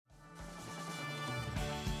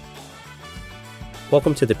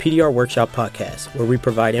Welcome to the PDR Workshop Podcast, where we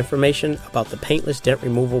provide information about the paintless dent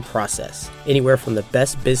removal process, anywhere from the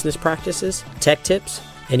best business practices, tech tips,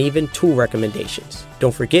 and even tool recommendations.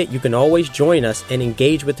 Don't forget, you can always join us and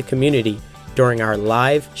engage with the community during our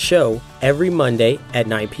live show every Monday at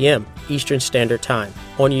 9 p.m. Eastern Standard Time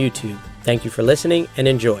on YouTube. Thank you for listening and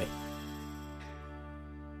enjoy.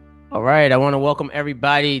 All right, I want to welcome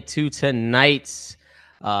everybody to tonight's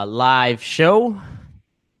live show.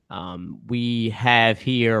 We have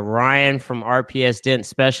here Ryan from RPS Dent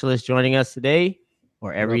Specialist joining us today,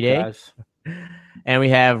 or every day. Guys. And we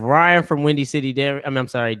have Ryan from Windy City Dent.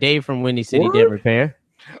 Dave from Windy City Dent Repair.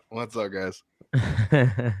 What's up, guys?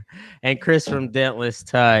 And Chris from Dentless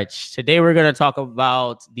Touch. Today we're going to talk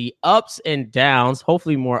about the ups and downs,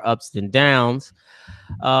 hopefully more ups than downs,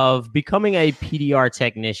 of becoming a PDR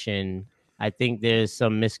technician. I think there's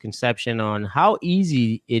some misconception on how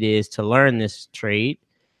easy it is to learn this trade.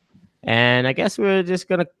 And I guess we're just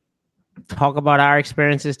going to talk about our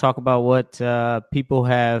experiences, talk about what people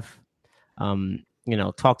have,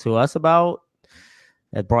 talked to us about,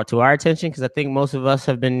 that brought to our attention. Because I think most of us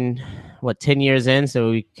have been, 10 years in, so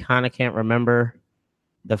we kind of can't remember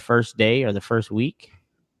the first day or the first week.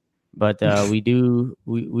 But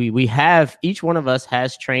we have, each one of us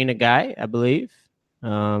has trained a guy, I believe.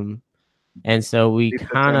 And so we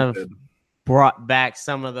kind of brought back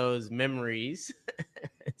some of those memories.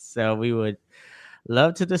 So we would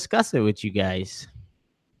love to discuss it with you guys.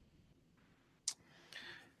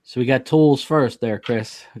 So we got tools first there,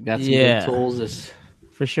 Chris. We got some good tools.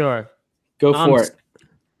 For sure. Go for it.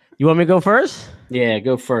 You want me to go first? Yeah,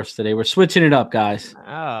 go first today. We're switching it up, guys.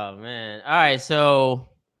 Oh, man. All right, so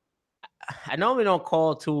I normally don't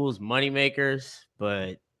call tools money makers,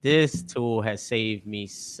 but this tool has saved me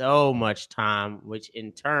so much time, which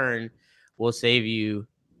in turn will save you,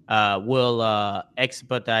 will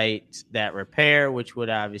expedite that repair, which would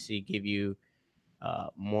obviously give you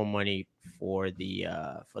more money for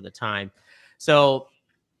the time. So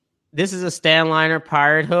this is a Stanliner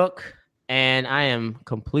Pirate hook, and I am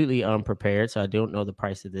completely unprepared, so I don't know the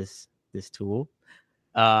price of this tool.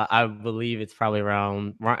 I believe it's probably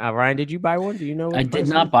around. Ryan, did you buy one? Do you know? I did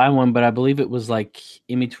not buy one, but I believe it was like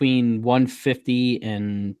in between 150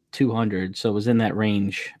 and 200, so it was in that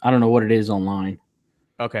range. I don't know what it is online.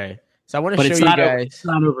 Okay, so I want to show you guys. It's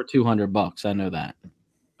not over $200. I know that.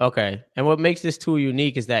 Okay, and what makes this tool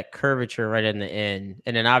unique is that curvature right in the end,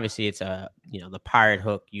 and then obviously it's the Pirate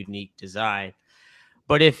hook unique design.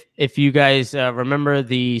 But if you guys remember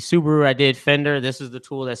the Subaru I did fender, this is the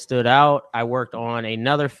tool that stood out. I worked on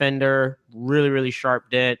another fender, really, really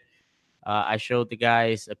sharp dent. I showed the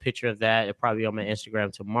guys a picture of that. It'll probably be on my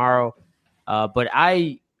Instagram tomorrow. But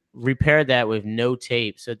I repaired that with no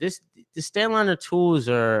tape. So the Stanliner tools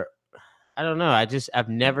are, I don't know. I've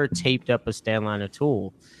never taped up a Stanliner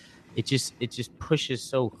tool. It just pushes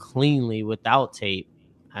so cleanly without tape.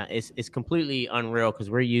 It's completely unreal because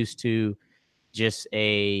we're used to just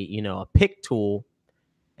a pick tool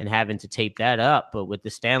and having to tape that up, but with the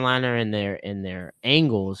Stanliner and their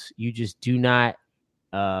angles, you just do not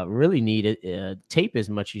really need tape as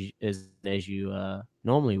much as you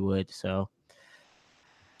normally would. So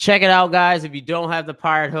check it out, guys. If you don't have the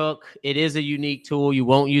Pirate hook, it is a unique tool. You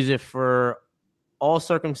won't use it for all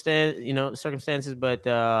circumstances, but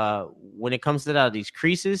when it comes to these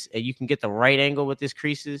creases, you can get the right angle with this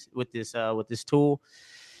tool.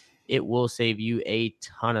 It will save you a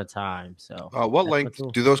ton of time. So, what length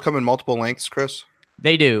do those come in? Multiple lengths, Chris?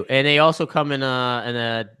 They do, and they also come in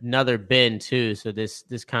another bend too. So this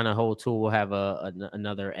kind of whole tool will have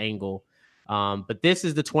another angle. But this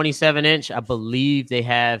is the 27-inch. I believe they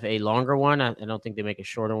have a longer one. I don't think they make a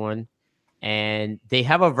shorter one, and they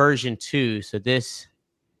have a version 2. So this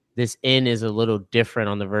end is a little different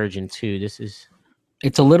on the version 2.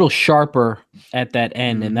 It's a little sharper at that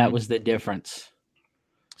end, and that was the difference.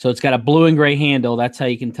 So it's got a blue and gray handle. That's how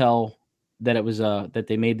you can tell that it was that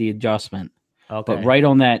they made the adjustment. Okay. But right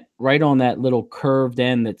on that little curved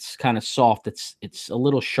end that's kind of soft, it's a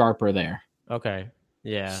little sharper there. Okay.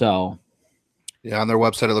 Yeah. So yeah, on their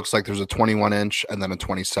website it looks like there's a 21-inch and then a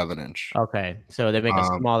 27-inch. Okay. So they make a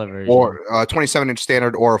smaller version. Or a 27-inch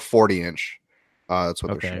standard or a 40-inch. That's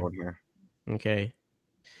what they're showing here. Okay.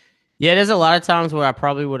 Yeah, there's a lot of times where I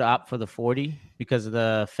probably would opt for the 40 because of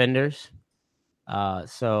the fenders.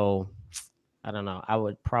 So I don't know. I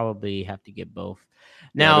would probably have to get both.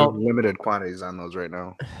 Now, limited quantities on those right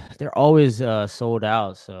now. They're always sold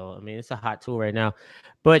out. So I mean, it's a hot tool right now.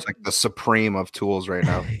 But it's like the supreme of tools right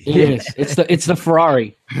now. It is. It's the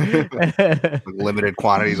Ferrari. Limited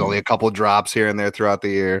quantities, only a couple drops here and there throughout the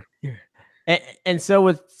year. And so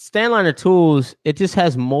with Stanliner tools, it just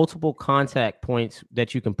has multiple contact points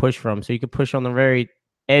that you can push from. So you can push on the very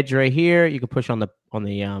edge right here. You can push on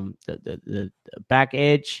the back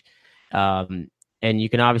edge, and you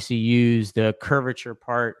can obviously use the curvature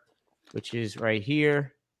part, which is right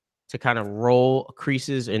here, to kind of roll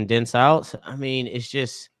creases and dents out. So, I mean, it's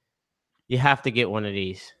just you have to get one of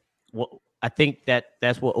these. I think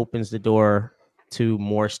that's what opens the door to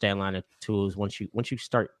more Stanliner tools once you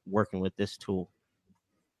start working with this tool.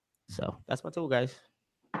 So that's my tool, guys.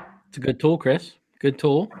 It's a good tool, Chris. Good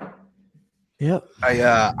tool. Yep.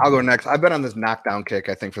 I'll go next. I've been on this knockdown kick,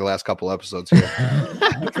 I think, for the last couple episodes here.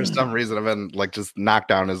 For some reason, I've been like just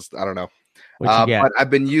knockdown is I don't know. But I've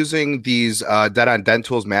been using these Dead on Dent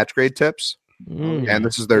Tools match grade tips, and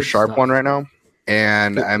this is their sharp one right now.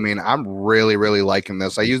 And I mean, I'm really, really liking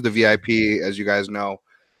this. I use the VIP, as you guys know.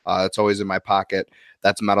 It's always in my pocket.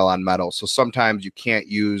 That's metal on metal. So sometimes you can't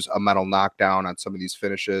use a metal knockdown on some of these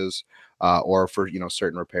finishes or for,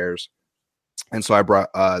 certain repairs. And so I brought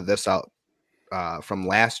this out from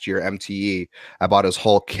last year, MTE. I bought his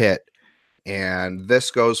whole kit. And this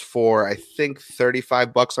goes for, I think,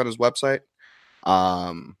 $35 on his website.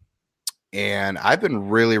 And I've been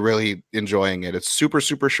really, really enjoying it. It's super,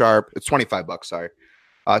 super sharp. It's $25, sorry.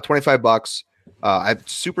 $25. I'm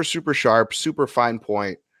super, super sharp, super fine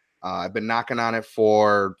point. I've been knocking on it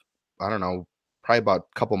for, I don't know, probably about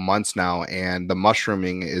a couple months now, and the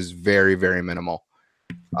mushrooming is very, very minimal.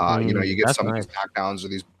 You get some of these knockdowns or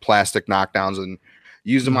these plastic knockdowns and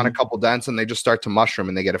use them on a couple dents, and they just start to mushroom,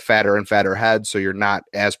 and they get a fatter and fatter head, so you're not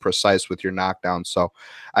as precise with your knockdown. So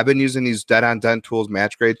I've been using these Dead on Dent Tools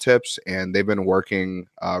match grade tips, and they've been working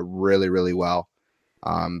really, really well.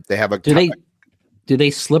 They have a do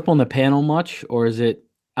they slip on the panel much, or is it?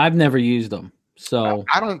 I've never used them. So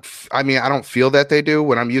I don't feel that they do.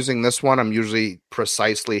 When I'm using this one, I'm usually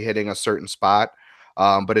precisely hitting a certain spot.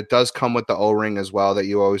 But it does come with the O-ring as well that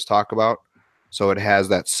you always talk about. So it has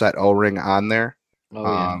that set O-ring on there,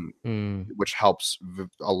 which helps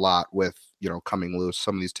a lot with, coming loose.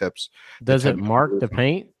 Some of these tips. Does it mark the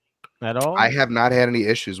paint at all? I have not had any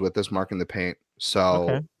issues with this marking the paint.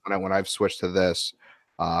 So when I've switched to this,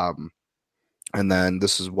 and then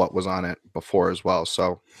this is what was on it before as well.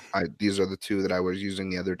 So these are the two that I was using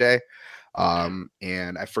the other day.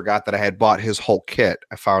 And I forgot that I had bought his whole kit.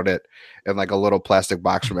 I found it in like a little plastic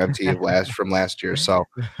box from MT from last year. So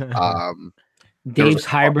Dave's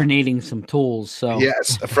hibernating some tools. So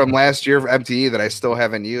yes, from last year for MTE that I still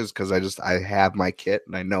haven't used because I have my kit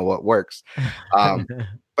and I know what works.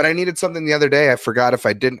 But I needed something the other day. I forgot if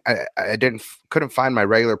I couldn't find my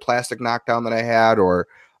regular plastic knockdown that I had, or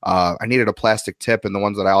I needed a plastic tip, and the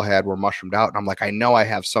ones that I all had were mushroomed out. And I'm like, I know I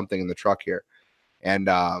have something in the truck here. And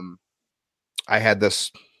I had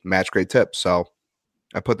this match grade tip. So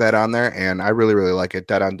I put that on there, and I really, really like it.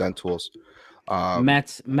 Dead on Dent Tools.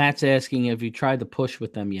 Matt's asking, have you tried to push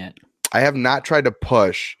with them yet? I have not tried to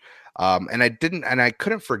push. And I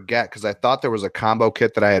couldn't forget because I thought there was a combo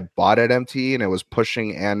kit that I had bought at MTE, and it was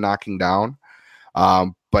pushing and knocking down.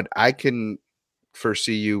 But I can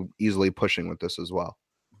foresee you easily pushing with this as well.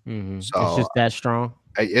 So it's just that strong.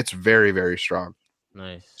 It's very, very strong.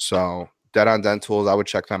 Nice. So Dead on Dent Tools, I would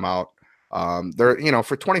check them out. They're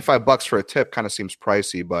for $25 for a tip kind of seems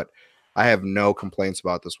pricey, but I have no complaints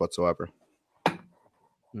about this whatsoever.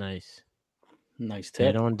 Nice tip.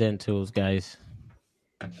 Dead on Dent Tools, guys.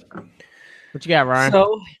 What you got, Ryan?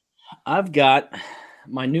 So I've got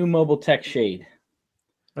my new Mobile Tech shade.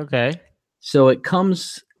 Okay. So it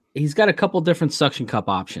comes. He's got a couple different suction cup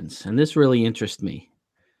options, and this really interests me.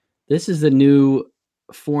 This is the new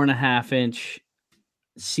 4.5-inch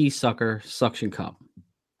Sea Sucker suction cup.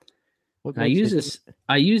 I use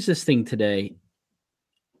this thing today,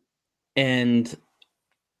 and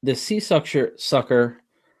the Sea Sucker,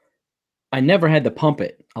 I never had to pump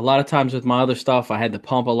it. A lot of times with my other stuff, I had to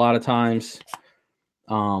pump a lot of times.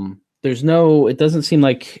 It doesn't seem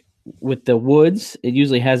like with the woods, it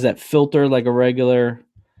usually has that filter like a regular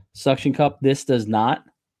suction cup. This does not.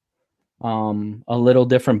 A little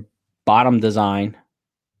different bottom design.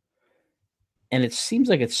 And it seems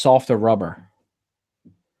like it's softer rubber.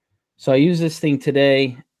 So I use this thing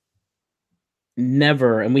today.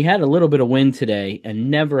 And we had a little bit of wind today and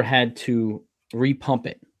never had to repump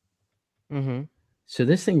it. So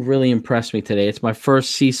this thing really impressed me today. It's my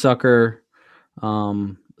first Sea Sucker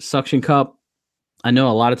suction cup. I know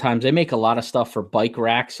a lot of times they make a lot of stuff for bike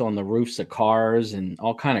racks on the roofs of cars and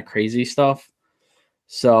all kind of crazy stuff.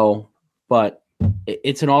 So, but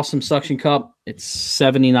it's an awesome suction cup. It's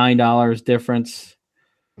 $79 difference,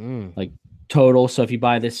 like total. So if you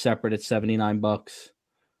buy this separate, it's $79.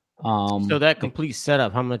 So that complete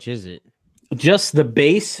setup, how much is it? Just the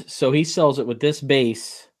base. So he sells it with this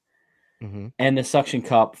base and the suction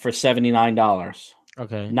cup for $79.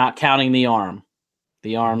 Okay. Not counting the arm.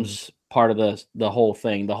 The arm's part of the whole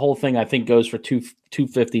thing. The whole thing I think goes for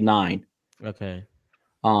 $259. Okay.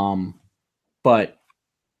 But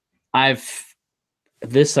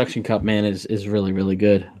this suction cup, man, is really, really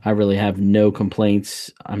good. I really have no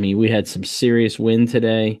complaints. I mean, we had some serious wind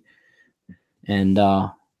today, and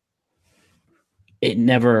it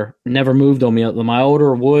never moved on me. My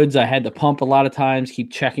older woods, I had to pump a lot of times,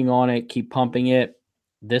 keep checking on it, keep pumping it.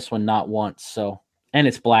 This one, not once. So, and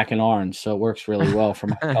it's black and orange, so it works really well for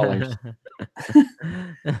my colors.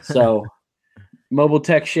 So, Mobile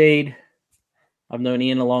Tech Shade. I've known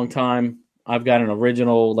Ian a long time. I've got an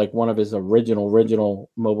original, like one of his original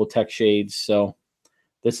Mobile Tech Shades. So,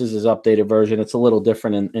 this is his updated version. It's a little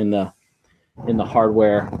different in the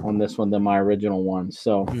hardware on this one than my original one.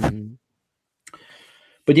 So.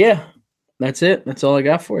 But yeah, that's it. That's all I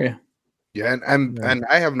got for you. Yeah, and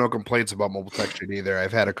I have no complaints about Mobile Tech Shade either.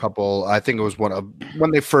 I've had a couple. I think it was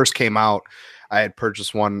when they first came out. I had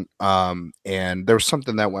purchased one, and there was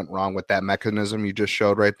something that went wrong with that mechanism you just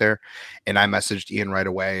showed right there. And I messaged Ian right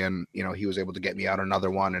away, and he was able to get me out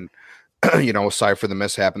another one. And sorry for the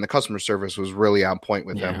mishap. And the customer service was really on point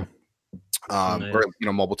with them. Or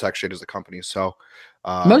Mobile Tech Shade is a company. So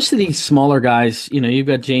most of these smaller guys, you've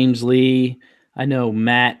got James Lee. I know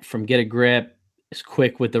Matt from Get a Grip is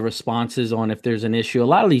quick with the responses on if there's an issue. A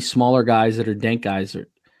lot of these smaller guys that are dent guys are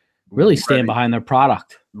really stand behind their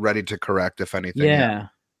product. Ready to correct if anything. Yeah.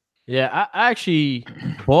 Yeah, I actually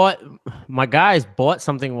my guys bought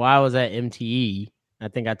something while I was at MTE. I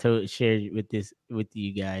think I shared with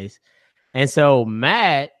you guys. And so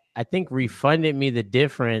Matt, I think, refunded me the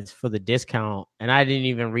difference for the discount, and I didn't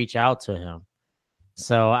even reach out to him.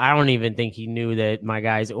 So I don't even think he knew that my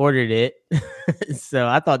guys ordered it. So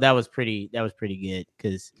I thought that was pretty good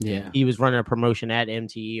because he was running a promotion at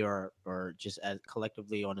MTE or just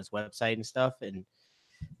collectively on his website and stuff. And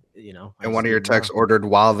and one of your techs ordered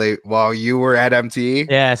while you were at MTE.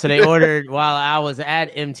 Yeah, so they ordered while I was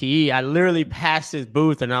at MTE. I literally passed his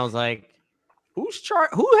booth and I was like, who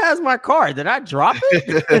has my card? Did I drop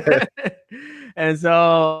it? And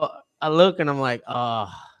so I look and I'm like, oh,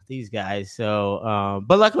 these guys. So,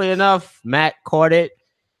 but luckily enough, Matt caught it,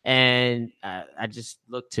 and I just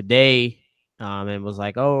looked today, and was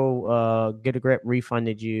like, "Oh, Get a Grip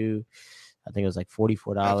refunded you. I think it was like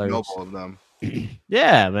 $44." That's noble of them.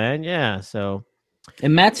 Yeah, man. Yeah. So,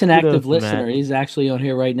 and Matt's an active listener. Matt. He's actually on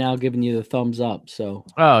here right now, giving you the thumbs up. So,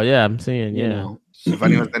 oh yeah, I'm seeing. Yeah. So if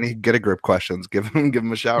anyone's any Get a Grip questions, give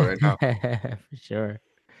him a shout right now. For sure.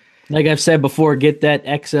 Like I've said before, get that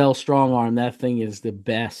XL strong arm. That thing is the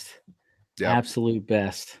best. Yep. Absolute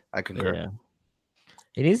best. I concur. Yeah.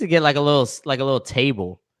 It needs to get like a little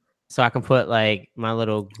table, so I can put like my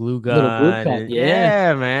little glue gun.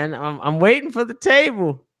 Yeah, man. I'm waiting for the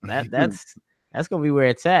table. That's gonna be where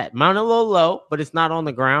it's at. Mount a little low, but it's not on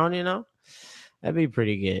the ground. That'd be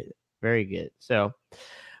pretty good. Very good. So.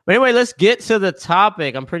 But anyway, let's get to the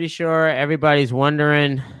topic. I'm pretty sure everybody's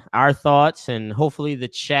wondering our thoughts, and hopefully the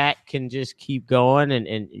chat can just keep going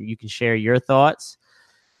and you can share your thoughts.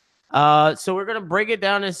 So we're going to break it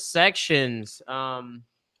down in sections. I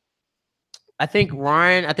think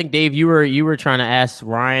Dave, you were trying to ask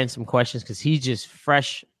Ryan some questions because he's just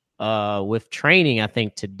fresh with training, I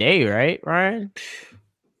think, today, right, Ryan?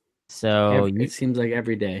 So it seems like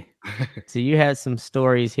every day. So you had some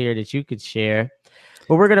stories here that you could share.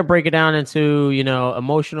 But we're going to break it down into,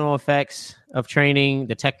 emotional effects of training,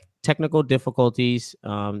 the technical difficulties,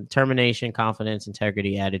 determination, confidence,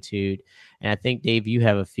 integrity, attitude. And I think, Dave, you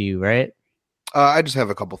have a few, right? I just have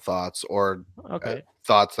a couple thoughts or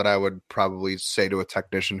thoughts that I would probably say to a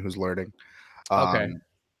technician who's learning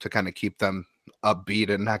to kind of keep them upbeat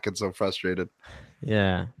and not get so frustrated.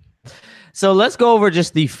 Yeah. So let's go over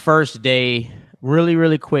just the first day really,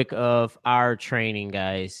 really quick of our training,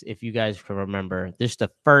 guys. If you guys can remember, this is the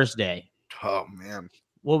first day. Oh, man.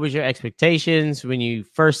 What was your expectations when you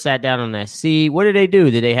first sat down on that seat? What did they do?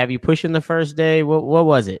 Did they have you pushing the first day? What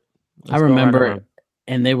was it? I remember,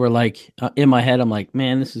 and they were like, in my head, I'm like,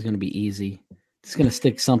 man, this is going to be easy. It's going to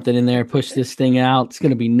stick something in there, push this thing out. It's going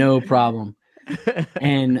to be no problem.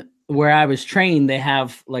 And where I was trained, they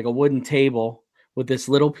have like a wooden table with this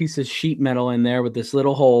little piece of sheet metal in there with this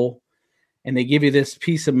little hole. And they give you this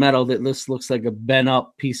piece of metal that looks like a bent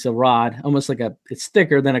up piece of rod, almost like it's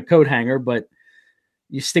thicker than a coat hanger, but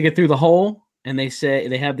you stick it through the hole, and they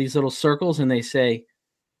have these little circles, and they say,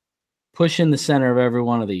 push in the center of every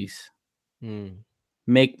one of these.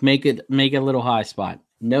 Make it a little high spot.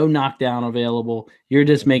 No knockdown available. You're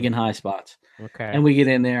just making high spots. Okay. And we get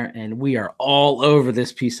in there and we are all over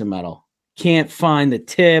this piece of metal. Can't find the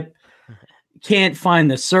tip, can't find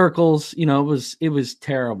the circles. You know, it was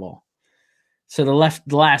terrible. So the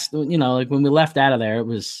last, you know, like when we left out of there, it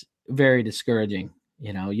was very discouraging.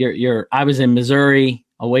 You know, I was in Missouri,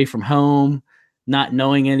 away from home, not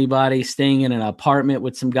knowing anybody, staying in an apartment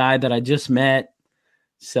with some guy that I just met.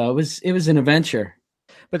 So it was an adventure.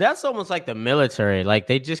 But that's almost like the military. Like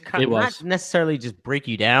they just kind of not necessarily just break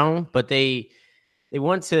you down, but they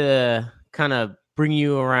want to kind of bring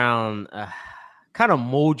you around, kind of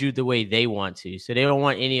mold you the way they want to. So they don't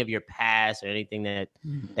want any of your past or anything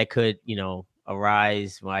that could, you know,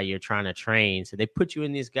 arise while you're trying to train. So they put you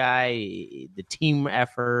in this guy, the team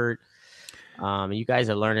effort. You guys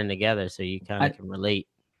are learning together, so you kind of can relate.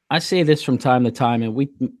 I say this from time to time,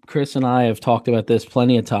 and Chris and I have talked about this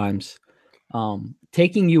plenty of times.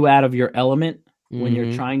 Taking you out of your element when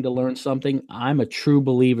you're trying to learn something, I'm a true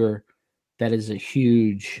believer that is a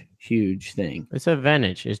huge, huge thing. It's an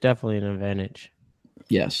advantage. It's definitely an advantage.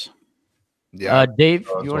 Yes. Yeah. Dave,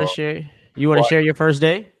 you want to share? You want to share your first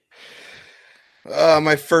day?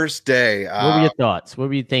 My first day. What were your thoughts? What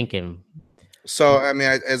were you thinking? So, I mean,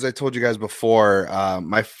 as I told you guys before,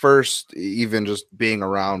 my first, even just being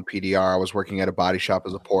around PDR, I was working at a body shop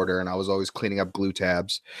as a porter, and I was always cleaning up glue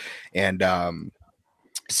tabs, and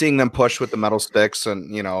seeing them push with the metal sticks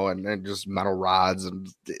and, you know, and just metal rods, and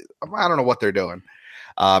I don't know what they're doing.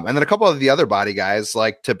 And then a couple of the other body guys,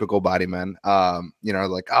 like typical body men, you know,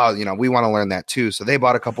 like, oh, you know, we want to learn that too. So they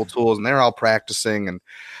bought a couple tools and they're all practicing. And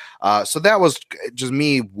so that was just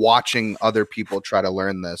me watching other people try to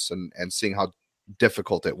learn this and seeing how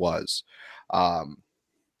difficult it was.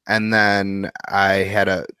 And then I had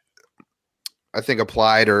I think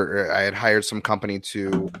applied or I had hired some company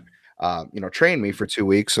to, you know, train me for 2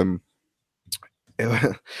 weeks. And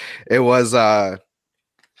it was an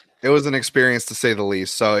experience to say the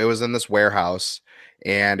least. So it was in this warehouse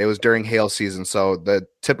and it was during hail season. So the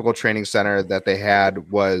typical training center that they had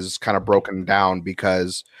was kind of broken down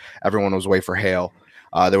because everyone was away for hail.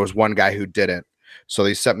 There was one guy who didn't. So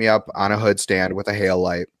they set me up on a hood stand with a hail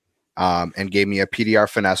light and gave me a PDR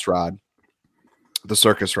finesse rod, the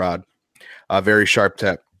circus rod, a very sharp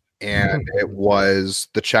tip. And it was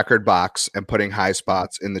the checkered box and putting high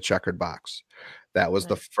spots in the checkered box. That was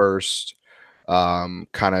the first kind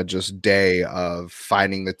of just day of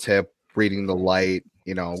finding the tip, reading the light,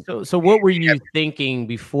 you know. So what were you thinking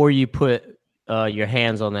before you put your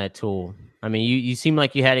hands on that tool? I mean, you seem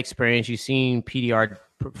like you had experience. You've seen PDR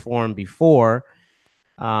perform before.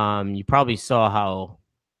 You probably saw how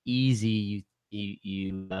easy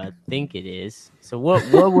you think it is. So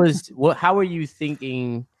how were you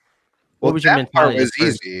thinking? What was your mentality? Part was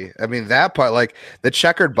easy. I mean, that part, like the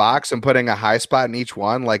checkered box and putting a high spot in each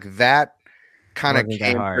one, like that kind of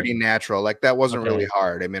came pretty natural. Like that wasn't really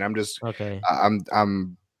hard. I mean, I'm just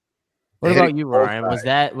I'm What about you, Ryan? Was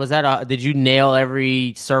that did you nail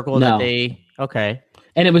every circle that they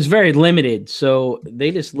And it was very limited. So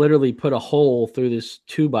they just literally put a hole through this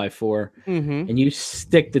 2x4 and you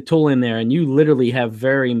stick the tool in there and you literally have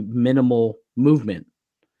very minimal movement.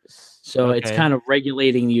 So it's kind of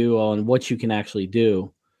regulating you on what you can actually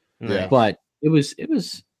do. Nice. But it was,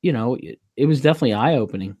 you know, it was definitely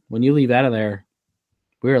eye-opening. When you leave out of there,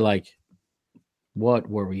 we were like, what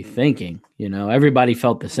were we thinking? You know, everybody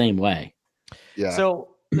felt the same way. Yeah. So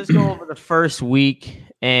let's go over the first week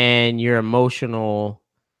and your emotional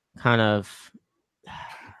kind of,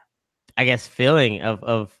 I guess, feeling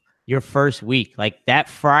of your first week. Like that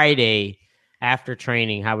Friday after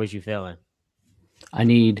training, how was you feeling? I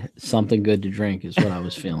need something good to drink is what I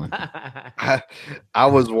was feeling. I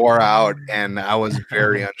was wore out and I was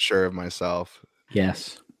very unsure of myself.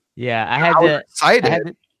 Yes. Yeah, I was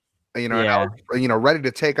excited. You know, and I was, you know, ready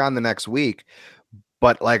to take on the next week,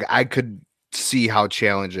 but like I could see how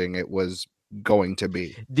challenging it was going to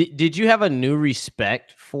be. Did you have a new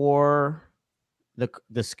respect for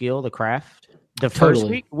the skill, the craft? The first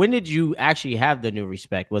week? When did you actually have the new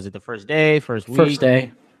respect? Was it the first day, first week?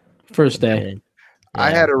 First day. Yeah.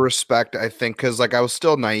 I had a respect, I think, because like I was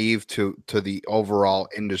still naive to the overall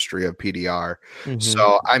industry of PDR.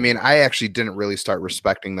 So I mean, I actually didn't really start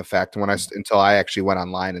respecting the fact until I actually went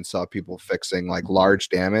online and saw people fixing like large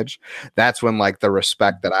damage. That's when like the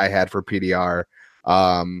respect that I had for PDR.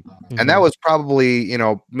 And that was probably, you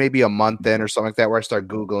know, maybe a month in or something like that, where I started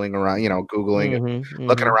Googling around, you know,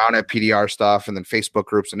 looking around at PDR stuff, and then Facebook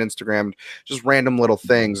groups and Instagram, just random little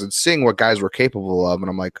things, and seeing what guys were capable of. And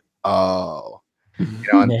I'm like, oh. You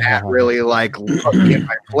know, and that really like put me in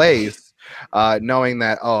my place knowing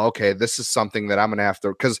that, oh, okay, this is something that I'm going to have to,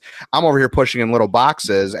 because I'm over here pushing in little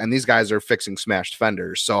boxes and these guys are fixing smashed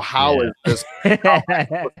fenders. So how is this how am I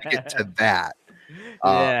supposed to get to that?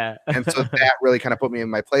 And so that really kind of put me in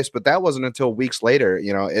my place. But that wasn't until weeks later.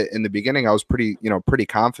 In the beginning, I was pretty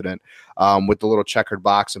confident with the little checkered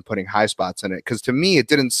box and putting high spots in it. Because to me, it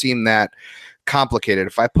didn't seem that complicated.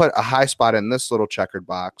 If I put a high spot in this little checkered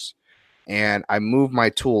box and I move my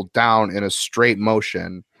tool down in a straight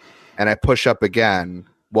motion and I push up again,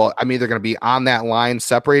 well, I'm either going to be on that line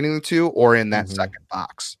separating the two or in that second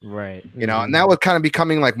box. Right. And that was kind of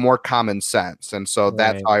becoming like more common sense. And so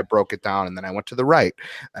that's how I broke it down. And then I went to the right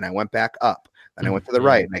and I went back up and I went to the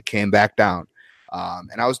right and I came back down.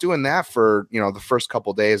 And I was doing that for, the first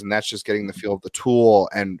couple of days, and that's just getting the feel of the tool.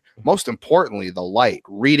 And most importantly, the light,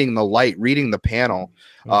 reading the panel,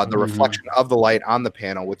 the reflection of the light on the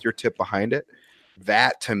panel with your tip behind it.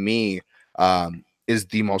 That to me is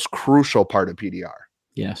the most crucial part of PDR.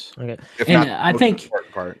 Yes. Okay. And I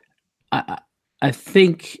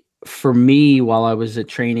think for me, while I was at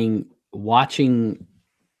training, watching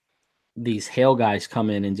these hail guys come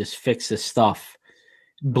in and just fix this stuff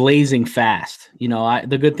blazing fast.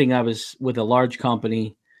 The good thing, I was with a large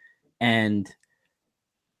company and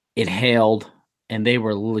it hailed and they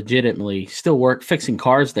were legitimately still fixing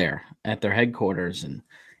cars there at their headquarters. And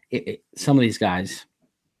some of these guys,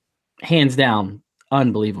 hands down,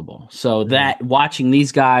 unbelievable. So that watching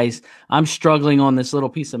these guys, I'm struggling on this little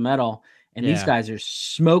piece of metal and these guys are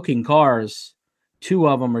smoking cars. Two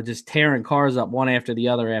of them are just tearing cars up one after the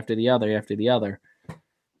other, after the other, after the other.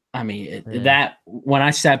 I mean, that when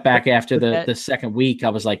I sat back after the second week, I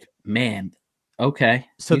was like, man, okay.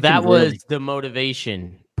 So that was the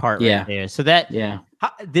motivation part right there. So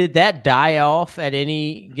did that die off at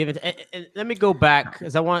any given and let me go back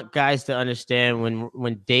because I want guys to understand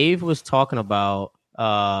when Dave was talking about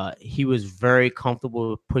he was very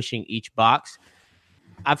comfortable with pushing each box.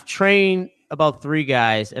 I've trained about 3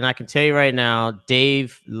 guys, and I can tell you right now,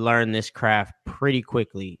 Dave learned this craft pretty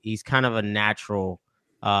quickly. He's kind of a natural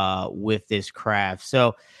with this craft.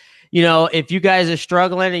 So, if you guys are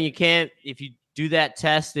struggling and you can't, if you do that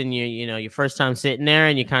test and your first time sitting there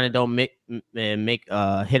and you kind of don't make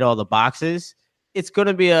hit all the boxes, it's going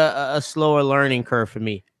to be a slower learning curve for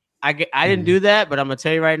me. I didn't do that, but I'm going to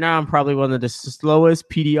tell you right now, I'm probably one of the slowest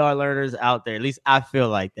PDR learners out there. At least I feel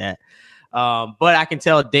like that. But I can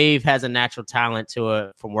tell Dave has a natural talent to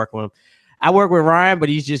it from working with him. I work with Ryan, but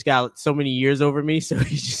he's just got so many years over me, so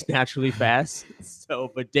he's just naturally fast.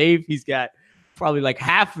 But Dave, he's got probably like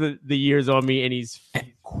half the years on me, and he's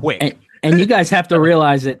quick. And you guys have to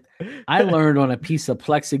realize that I learned on a piece of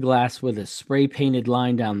plexiglass with a spray painted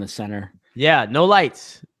line down the center. Yeah, no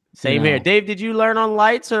lights. Same here. Dave, did you learn on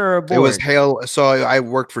lights or a board? It was hail. So I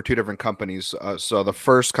worked for 2 different companies. So the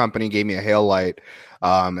first company gave me a hail light,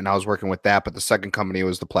 and I was working with that. But the second company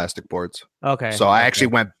was the plastic boards. Okay. So I actually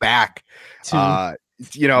went back. I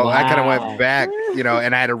kind of went back, and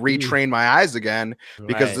I had to retrain my eyes again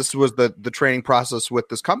because this was the training process with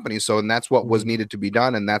this company. So, and that's what was needed to be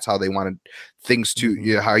done. And that's how they wanted things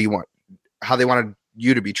to, how they wanted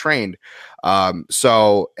you to be trained. And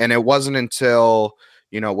it wasn't until,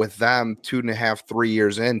 with them 2.5, 3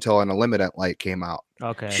 years in until an Illuminant light came out.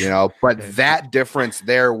 Okay. But that difference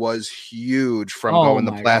there was huge from going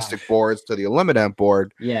the plastic boards to the Illuminant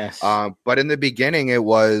board. Yes. But in the beginning, it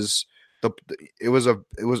was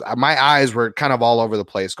my eyes were kind of all over the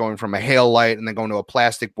place, going from a hail light and then going to a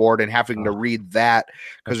plastic board and having to read that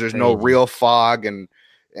because there's no real fog. And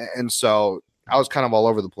so I was kind of all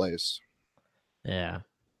over the place. Yeah.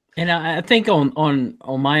 And I think on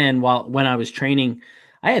my end, when I was training,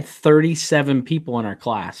 I had 37 people in our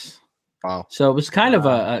class. Wow. So it was kind of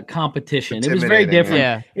a competition. It was very different.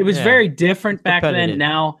 Yeah. It was very different back then.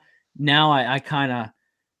 Now I kind of,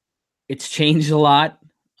 it's changed a lot.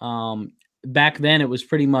 Back then it was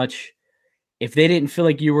pretty much, if they didn't feel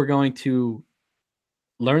like you were going to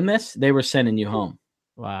learn this, they were sending you home.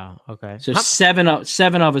 Wow. Okay. So seven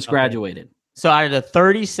of us graduated. So out of the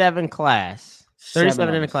 37 class,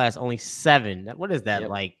 37 in the class, only 7. What is that?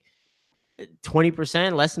 Like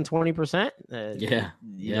 20%, less than 20%?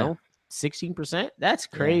 You know, 16%. That's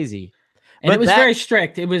crazy. And it was very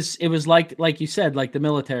strict. It was like you said, like the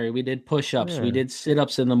military. We did push-ups. We did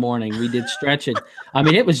sit-ups in the morning. We did stretching. I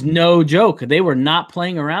mean, it was no joke. They were not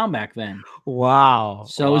playing around back then. Wow.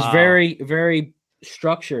 So it was very, very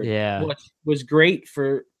structured. Yeah. Which was great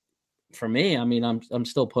for me. I mean, I'm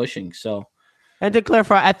still pushing. So, and to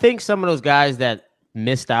clarify, I think some of those guys that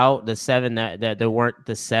missed out, the 7 that there weren't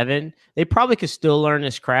the 7, they probably could still learn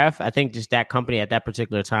this craft. I think just that company at that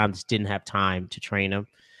particular time just didn't have time to train them.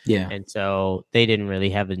 Yeah. And so they didn't really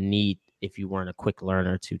have a need if you weren't a quick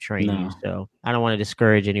learner to train you. So I don't want to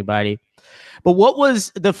discourage anybody. But what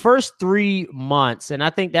was the first 3 months? And I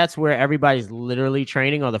think that's where everybody's literally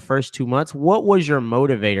training, or the first 2 months. What was your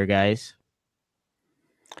motivator, guys?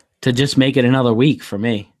 To just make it another week for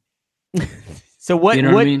me. So what, you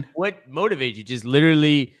know what I mean? What motivated you? Just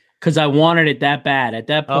literally because I wanted it that bad. At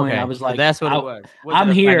that point, I was like, so that's what it was. I'm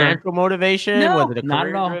it here. Financial motivation? No, was it a not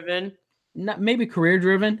at all. Driven? Not maybe career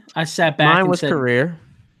driven. I sat back Mine and was said, career.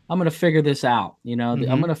 I'm going to figure this out. You know, I'm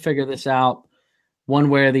going to figure this out one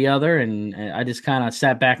way or the other. And I just kind of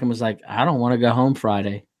sat back and was like, I don't want to go home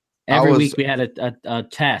Friday. Every week we had a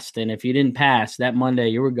test, and if you didn't pass that Monday,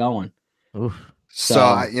 you were going. Oof.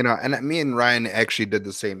 So, you know, and me and Ryan actually did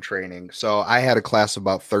the same training. So I had a class of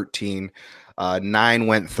about 13, 9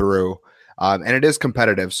 went through, and it is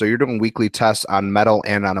competitive. So you're doing weekly tests on metal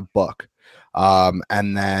and on a book.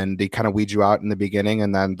 And then they kind of weed you out in the beginning,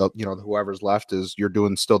 and then whoever's left is you're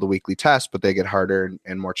doing still the weekly test, but they get harder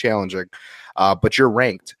and more challenging. But you're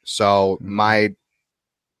ranked. So my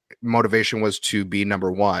motivation was to be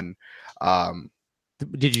number one.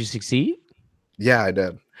 Did you succeed? Yeah, I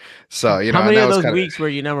did. So, you know, how many of those weeks were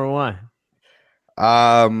you number one?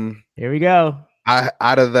 Here we go.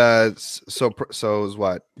 Out of the so it was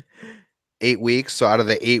what, 8 weeks. So out of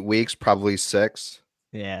the 8 weeks, probably 6.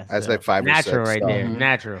 Yeah, I said 5 or 6. Natural right there.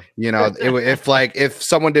 Natural. You know, if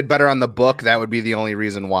someone did better on the book, that would be the only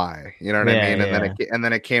reason why. You know what I mean? And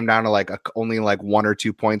then it came down to like only like 1 or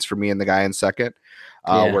 2 points for me and the guy in second,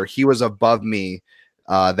 where he was above me.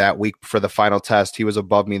 That week for the final test, he was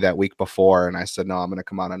above me that week before, and I said, no, I'm going to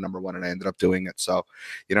come out on number one, and I ended up doing it. So,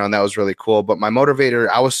 you know, and that was really cool. But my motivator,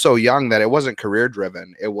 I was so young that it wasn't career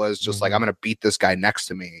driven. It was just like, I'm going to beat this guy next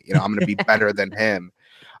to me. You know, I'm going to be better than him,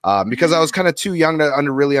 because I was kind of too young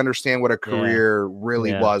to really understand what a career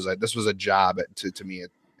really was. This was a job to me at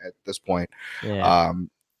this point.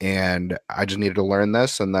 And I just needed to learn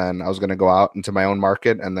this, and then I was going to go out into my own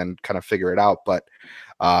market and then kind of figure it out. But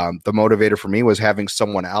the motivator for me was having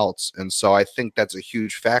someone else. And so I think that's a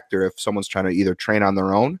huge factor if someone's trying to either train on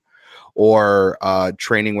their own or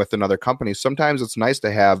training with another company. Sometimes it's nice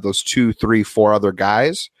to have those 2, 3, 4 other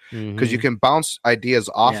guys, because you can bounce ideas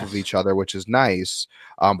off of each other, which is nice.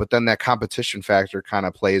 But then that competition factor kind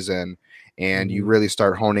of plays in, and you really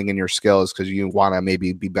start honing in your skills because you want to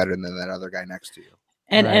maybe be better than that other guy next to you.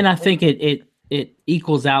 And I think it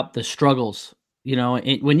equals out the struggles. You know,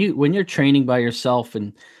 when you're training by yourself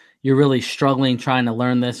and you're really struggling trying to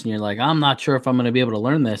learn this, and you're like, I'm not sure if I'm going to be able to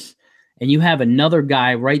learn this, and you have another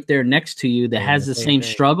guy right there next to you that has the same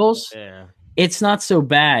struggles, it's not so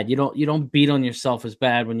bad. You don't beat on yourself as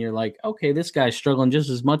bad when you're like, okay, this guy's struggling just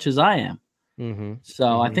as much as I am.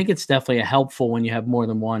 So I think it's definitely helpful when you have more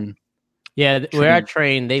than one. Yeah, where I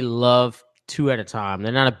train, they love 2 at a time.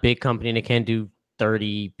 They're not a big company; they can't do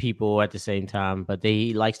 30 people at the same time, but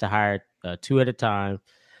he likes to hire 2 at a time,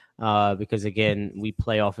 because again, we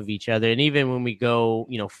play off of each other. And even when we go,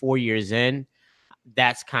 4 years in,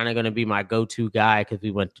 that's kind of going to be my go-to guy because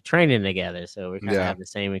we went to training together. So we kind of have the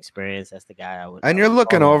same experience. That's the guy I would. And you're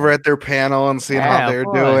looking over at their panel and seeing how they're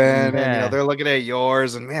doing, and they're looking at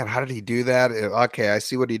yours, and man, how did he do that? Okay, I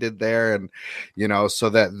see what he did there, and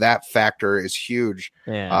so that factor is huge.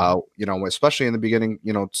 Especially in the beginning,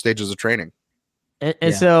 stages of training.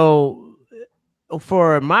 And so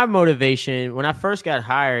for my motivation, when I first got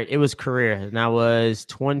hired, it was career, and I was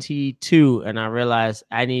 22, and I realized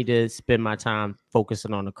I need to spend my time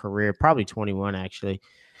focusing on a career, probably 21 actually.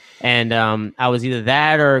 And I was either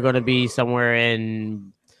that or going to be somewhere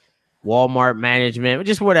in Walmart management,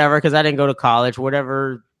 just whatever, because I didn't go to college,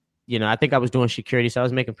 whatever. I think I was doing security, so I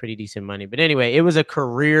was making pretty decent money. But anyway, it was a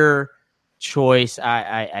career choice.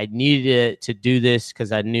 I needed to do this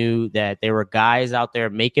because I knew that there were guys out there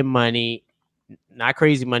making money, not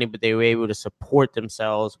crazy money, but they were able to support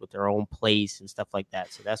themselves with their own place and stuff like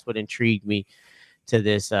that. So that's what intrigued me to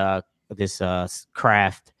this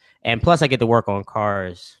craft. And plus I get to work on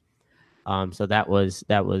cars. So that was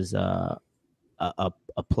a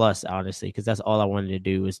plus, honestly, because that's all I wanted to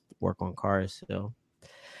do was work on cars. So,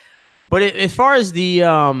 but as far as the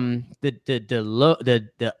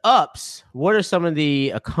ups, what are some of the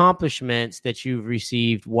accomplishments that you've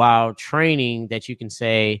received while training that you can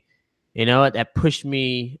say, that pushed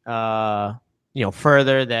me,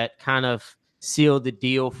 further, that kind of sealed the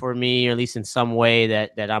deal for me, or at least in some way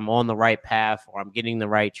that I'm on the right path, or I'm getting the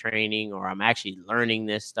right training, or I'm actually learning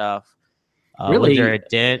this stuff? Really, was there a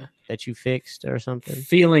dent that you fixed or something?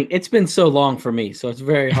 It's been so long for me, so it's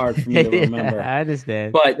very hard for me to remember. I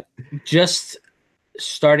understand. But just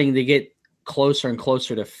starting to get closer and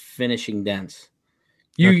closer to finishing dents.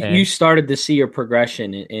 You started to see your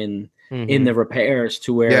progression in in the repairs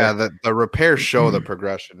to where the repairs show the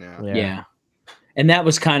progression. Yeah. And that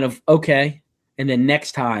was kind of okay. And then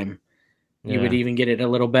next time you would even get it a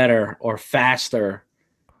little better or faster,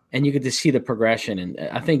 and you could just see the progression. And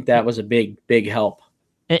I think that was a big help.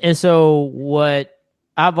 And so what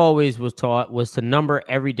I've always was taught was to number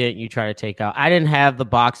every dent you try to take out. I didn't have the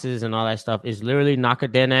boxes and all that stuff. It's literally knock a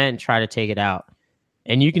dent at and try to take it out.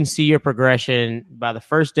 And you can see your progression by the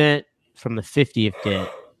first dent from the 50th dent.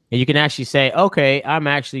 And you can actually say, okay, I'm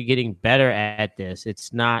actually getting better at this.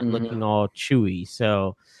 It's not looking all chewy.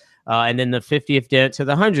 So, and then the 50th dent to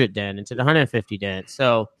the 100th dent and to the 150 dent.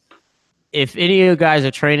 So if any of you guys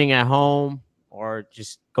are training at home or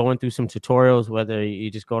just going through some tutorials, whether you're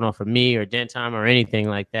just going off of me or dent time or anything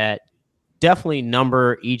like that, definitely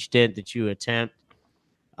number each dent that you attempt,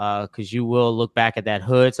 because you will look back at that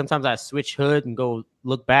hood. Sometimes I switch hood and go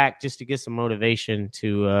look back just to get some motivation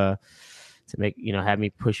to make, have me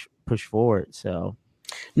push forward. So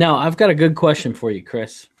now I've got a good question for you,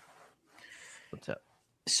 Chris. What's up?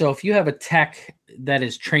 So if you have a tech that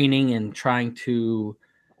is training and trying to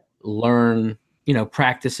learn,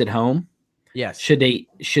 practice at home, yes, should they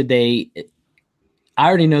I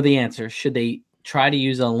already know the answer. Should they try to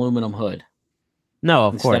use an aluminum hood? No,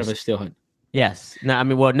 of course. Instead of a steel hood. Yes. No, I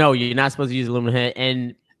mean, well, no, you're not supposed to use aluminum hood,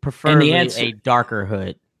 and preferably a darker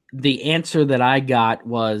hood. The answer that I got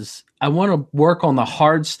was, I want to work on the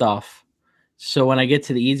hard stuff, so when I get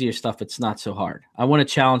to the easier stuff, it's not so hard. I want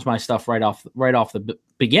to challenge my stuff right off the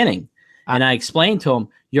beginning. And I explained to him,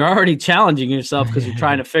 you're already challenging yourself because you're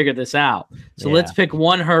trying to figure this out. So let's pick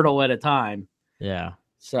one hurdle at a time. Yeah.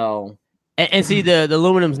 So. And see, the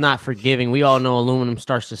aluminum's not forgiving. We all know aluminum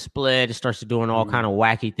starts to split. It starts to doing all kind of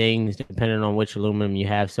wacky things depending on which aluminum you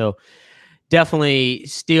have. So definitely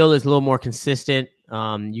steel is a little more consistent.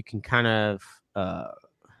 You can kind of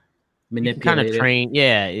manipulate, train.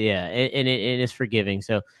 Yeah. And it's forgiving.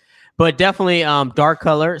 So, but definitely dark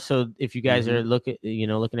color. So if you guys are looking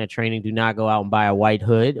at training, do not go out and buy a white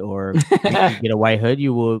hood, or if you get a white hood,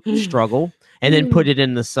 you will struggle. And then put it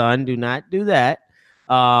in the sun. Do not do that.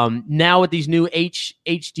 Now with these new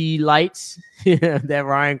HD lights that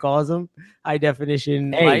Ryan calls them, high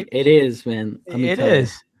definition lights. It is, man. It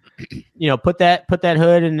is. Put that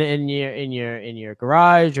hood in your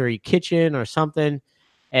garage or your kitchen or something,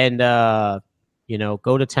 and go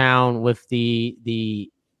to town with the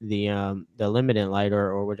limited light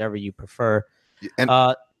or whatever you prefer. And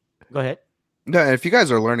go ahead. No, and if you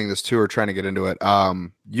guys are learning this too or trying to get into it,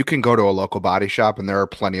 you can go to a local body shop and there are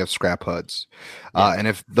plenty of scrap hoods. And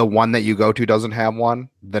if the one that you go to doesn't have one,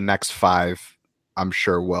 the next 5, I'm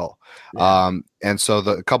sure will. Yeah. And so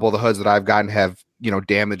a couple of the hoods that I've gotten have,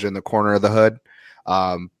 damage in the corner of the hood.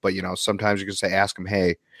 But sometimes you can ask them,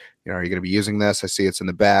 hey, are you going to be using this? I see it's in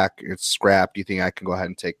the back. It's scrap. Do you think I can go ahead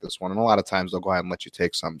and take this one? And a lot of times they'll go ahead and let you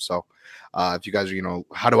take some. So if you guys are,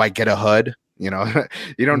 how do I get a hood? You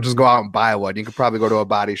don't just go out and buy one. You could probably go to a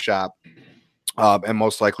body shop and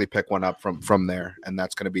most likely pick one up from there. And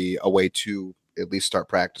that's going to be a way to at least start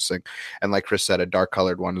practicing. And like Chris said, a dark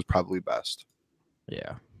colored one is probably best.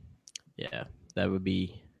 Yeah. Yeah. That would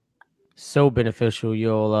be so beneficial.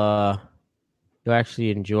 You'll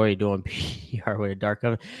actually enjoy doing PDR with a dark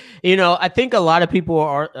color. I think a lot of people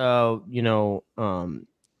are,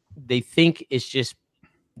 they think it's just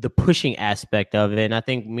the pushing aspect of it. And I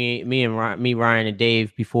think Ryan and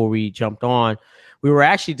Dave, before we jumped on, we were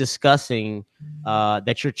actually discussing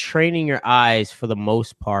that you're training your eyes for the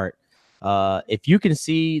most part. If you can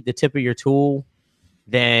see the tip of your tool,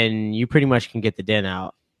 then you pretty much can get the dent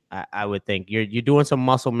out. I would think you're doing some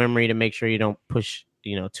muscle memory to make sure you don't push,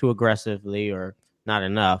 too aggressively or not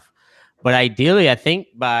enough. But ideally, I think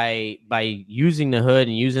by using the hood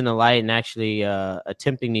and using the light and actually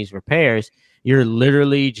attempting these repairs, you're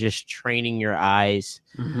literally just training your eyes.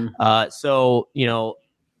 So,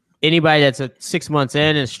 anybody that's 6 months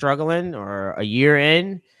in and struggling, or a year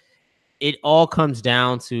in, it all comes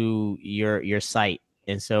down to your sight.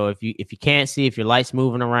 And so if you can't see, if your light's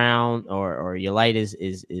moving around or your light is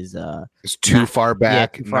too far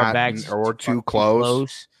back, or too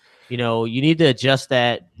close, you need to adjust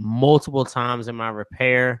that multiple times in my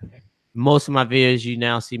repair. Most of my videos, you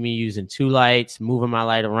now see me using 2 lights, moving my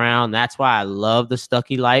light around. That's why I love the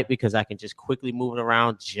Stucky light, because I can just quickly move it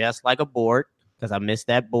around just like a board, because I miss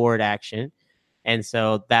that board action. And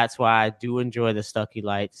so that's why I do enjoy the Stucky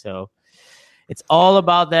light. So it's all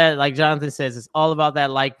about that. Like Jonathan says, it's all about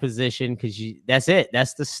that light position, because that's it.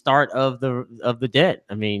 That's the start of the dent.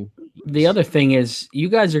 I mean, the other thing is, you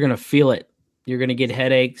guys are going to feel it. You're going to get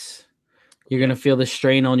headaches. You're going to feel the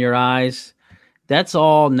strain on your eyes. That's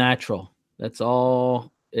all natural. That's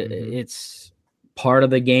all. It's part of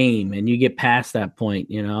the game and you get past that point.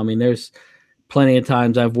 I mean, there's plenty of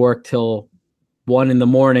times I've worked till 1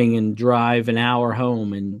 a.m. and drive an hour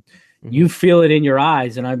home, and you feel it in your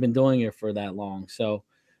eyes. And I've been doing it for that long. So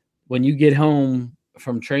when you get home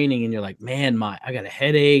from training and you're like, man, I got a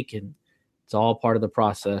headache, and it's all part of the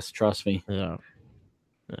process. Trust me.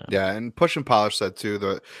 Yeah, and Push and Polish said too,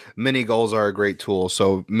 the mini goals are a great tool.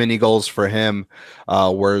 So mini goals for him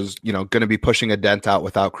was, going to be pushing a dent out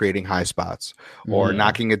without creating high spots, or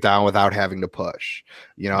knocking it down without having to push.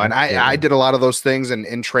 And I did a lot of those things, and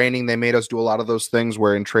in training they made us do a lot of those things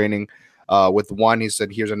where in training with one, he said,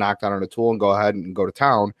 here's a knockdown on a tool and go ahead and go to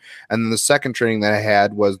town. And then the second training that I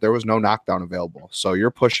had was there was no knockdown available. So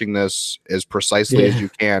you're pushing this as precisely as you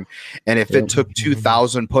can. And if it took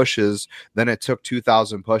 2,000 pushes, then it took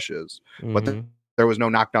 2,000 pushes. But there was no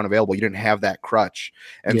knockdown available. You didn't have that crutch.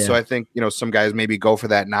 And so I think, some guys maybe go for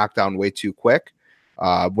that knockdown way too quick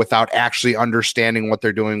without actually understanding what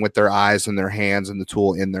they're doing with their eyes and their hands and the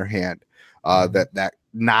tool in their hand. That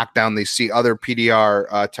knockdown, they see other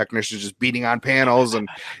PDR technicians just beating on panels, and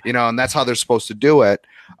and that's how they're supposed to do it.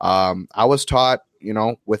 I was taught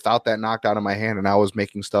without that knockdown in my hand, and I was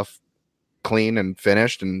making stuff clean and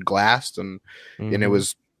finished and glassed, and it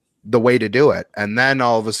was the way to do it. And then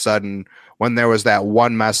all of a sudden, when there was that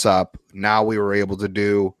one mess up, now we were able to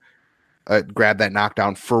do grab that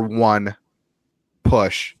knockdown for one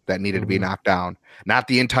push that needed to be knocked down, not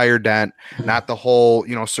the entire dent, not the whole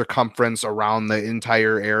circumference around the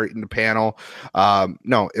entire area in the panel.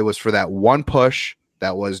 No, it was for that one push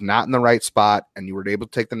that was not in the right spot, and you were able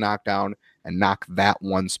to take the knockdown and knock that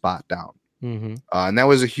one spot down. And that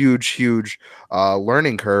was a huge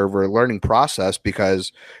learning curve or learning process,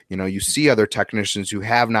 because you see other technicians who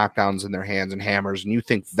have knockdowns in their hands and hammers, and you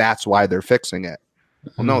think that's why they're fixing it.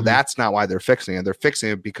 Well, no, that's not why they're fixing it. They're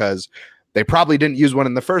fixing it because they probably didn't use one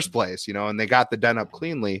in the first place, and they got the dent up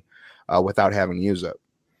cleanly without having to use it.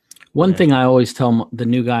 One thing I always tell the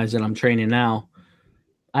new guys that I'm training now,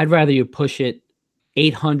 I'd rather you push it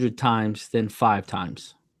 800 times than 5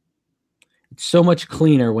 times. It's so much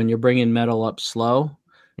cleaner when you're bringing metal up slow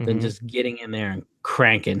than just getting in there and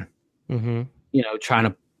cranking,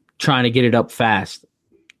 trying to get it up fast.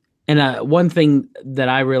 And one thing that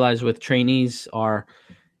I realize with trainees are,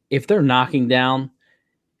 if they're knocking down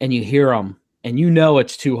and you hear them and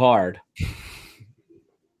it's too hard,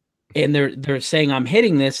 and they're saying, I'm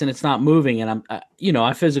hitting this and it's not moving, and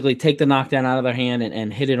I physically take the knockdown out of their hand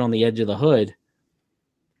and hit it on the edge of the hood.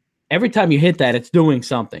 Every time you hit that, it's doing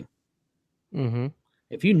something.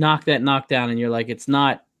 If you knock that knockdown and you're like, it's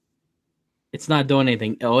not doing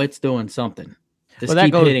anything. Oh, it's doing something. Just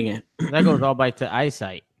keep hitting it. That goes all back to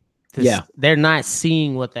eyesight. Yeah. They're not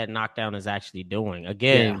seeing what that knockdown is actually doing.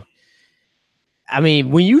 Again, I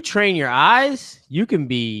mean, when you train your eyes, you can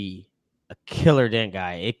be a killer dent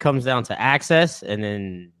guy. It comes down to access, and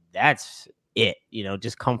then that's it.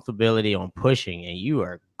 Just comfortability on pushing, and you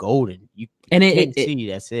are golden. You can't see.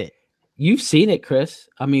 That's it. You've seen it, Chris.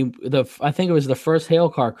 I mean, I think it was the first hail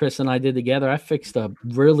car Chris and I did together. I fixed a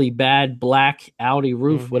really bad black Audi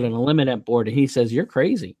roof with an eliminate board, and he says, "You're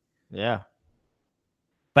crazy." Yeah.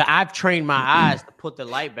 But I've trained my eyes to put the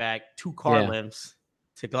light back 2 car lengths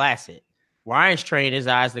to glass it. Ryan's trained his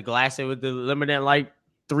eyes to glass it with the eliminate light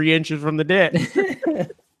 3 inches from the dent.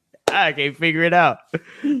 I can't figure it out.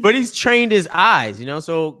 But he's trained his eyes,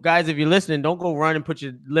 So, guys, if you're listening, don't go run and put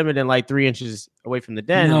your limit in like 3 inches away from the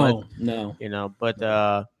dent. No.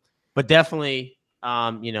 But definitely,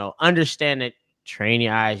 understand that. Train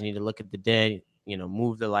your eyes. You need to look at the dent.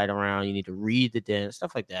 Move the light around. You need to read the dent,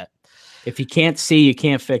 stuff like that. If you can't see, you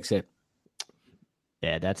can't fix it.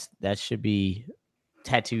 Yeah, that should be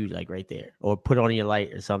tattooed like right there, or put on your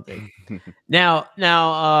light or something. Now,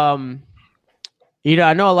 I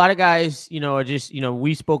know a lot of guys, are just,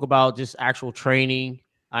 we spoke about just actual training.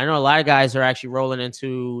 I know a lot of guys are actually rolling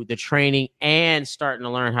into the training and starting to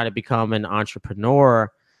learn how to become an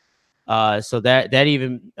entrepreneur. So that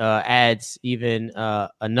even adds even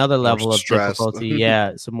another level of difficulty.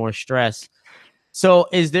 Yeah, some more stress. So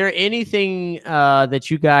is there anything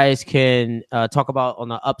that you guys can talk about on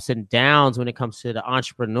the ups and downs when it comes to the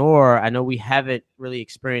entrepreneur? I know we haven't really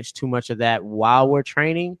experienced too much of that while we're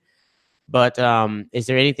training. But is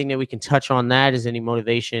there anything that we can touch on that? Is any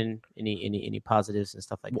motivation, any positives and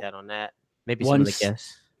stuff like that on that? Maybe some of the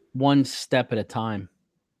guests. One step at a time.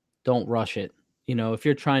 Don't rush it. If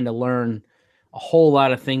you're trying to learn a whole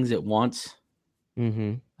lot of things at once,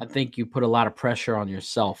 I think you put a lot of pressure on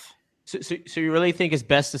yourself. So you really think it's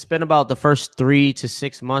best to spend about the first 3 to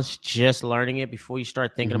 6 months just learning it before you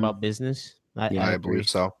start thinking about business? I believe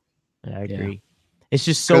so. I agree. It's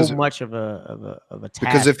just so much of a task.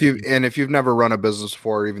 Because if you've never run a business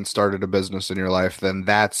before or even started a business in your life, then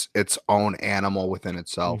that's its own animal within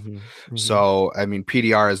itself. So, I mean,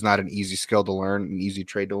 PDR is not an easy skill to learn, an easy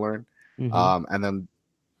trade to learn. And then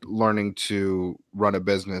learning to run a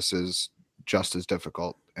business is just as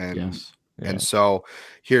difficult. And and so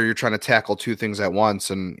here you're trying to tackle two things at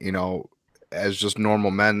once. And, as just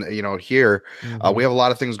normal men, here we have a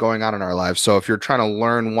lot of things going on in our lives. So if you're trying to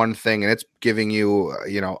learn one thing and it's giving you,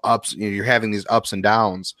 ups, you're having these ups and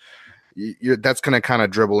downs, that's going to kind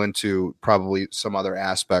of dribble into probably some other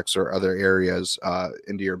aspects or other areas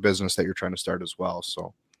into your business that you're trying to start as well.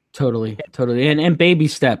 So totally. And baby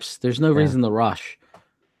steps. There's no reason to rush.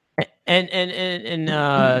 And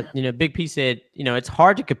Big P said, it's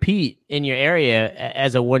hard to compete in your area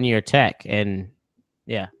as a 1-year tech. And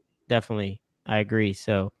yeah, definitely. I agree.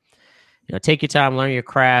 So, take your time, learn your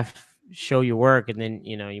craft, show your work, and then,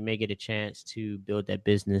 you may get a chance to build that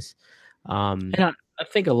business. And I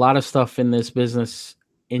think a lot of stuff in this business,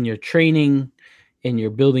 in your training, in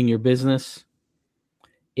your building your business,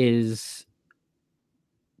 is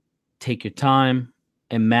take your time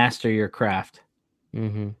and master your craft.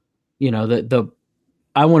 Mm-hmm.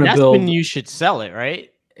 I want to build. When you should sell it,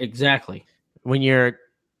 right? Exactly. When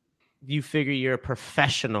you figure you're a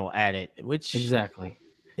professional at it, which exactly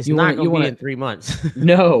it's not going to be in 3 months.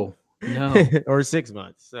 No, or 6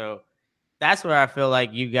 months. So that's where I feel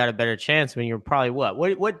like you got a better chance when you're probably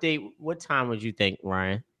what time would you think,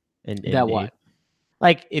 Ryan? And what?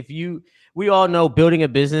 Like we all know building a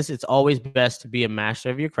business, it's always best to be a master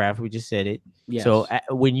of your craft. We just said it. Yes. So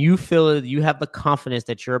when you feel you have the confidence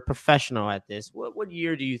that you're a professional at this, what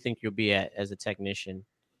year do you think you'll be at as a technician?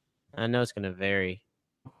 I know it's going to vary.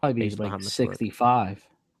 Probably be like 65.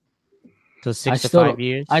 So 6 to 5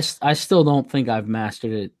 years? I still don't think I've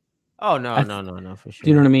mastered it. Oh, no, for sure. Do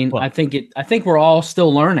you know what I mean? Well, I think we're all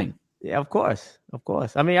still learning. Yeah, of course.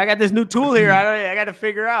 I mean, I got this new tool here. I got to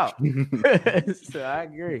figure out. So I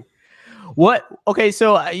agree. Okay,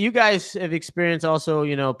 so you guys have experienced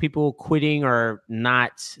also, people quitting or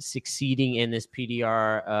not succeeding in this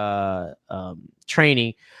PDR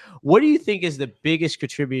training. What do you think is the biggest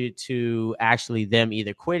contributor to actually them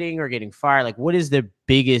either quitting or getting fired? Like, what is the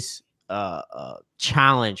biggest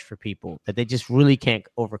challenge for people that they just really can't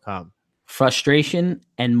overcome? Frustration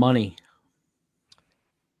and money.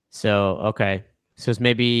 So, okay. So it's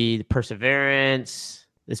maybe perseverance.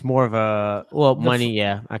 It's more of money.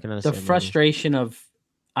 Yeah, I can understand. The frustration of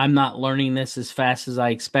I'm not learning this as fast as I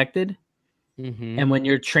expected. Mm-hmm. And when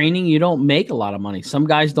you're training, you don't make a lot of money. Some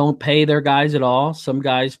guys don't pay their guys at all. Some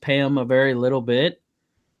guys pay them a very little bit.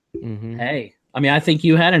 Mm-hmm. Hey, I mean, I think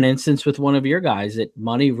you had an instance with one of your guys that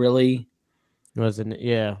money really wasn't an issue.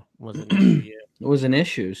 Yeah. It was an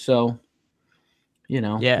issue. So,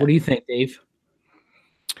 what do you think, Dave?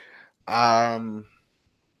 I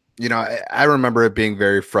remember it being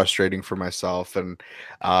very frustrating for myself. And,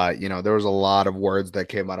 there was a lot of words that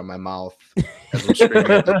came out of my mouth as I'm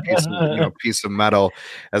screaming at the piece of metal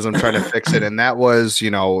as I'm trying to fix it. And that was,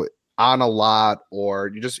 on a lot,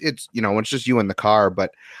 or it's just you in the car.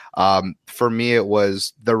 But for me, it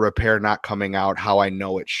was the repair not coming out how I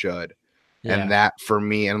know it should. Yeah. And that for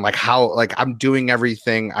me, and how I'm doing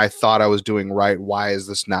everything I thought I was doing right. Why is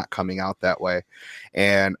this not coming out that way?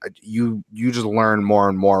 And you just learn more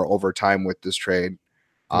and more over time with this trade.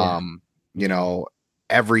 Yeah.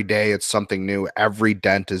 Every day it's something new. Every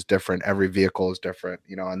dent is different. Every vehicle is different,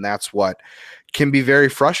 and that's what can be very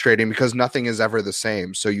frustrating because nothing is ever the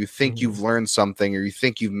same. So you think you've learned something, or you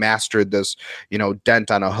think you've mastered this,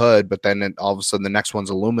 dent on a hood, but then all of a sudden the next one's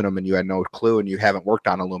aluminum and you had no clue and you haven't worked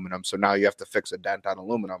on aluminum. So now you have to fix a dent on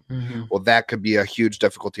aluminum. Mm-hmm. Well, that could be a huge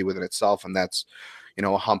difficulty within itself. And that's,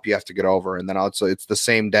 a hump you have to get over. And then also it's the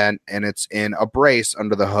same dent and it's in a brace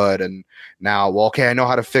under the hood. And now, I know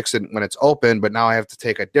how to fix it when it's open, but now I have to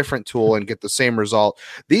take a different tool and get the same result.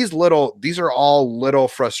 These are all little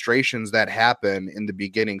frustrations that happen in the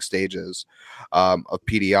beginning stages of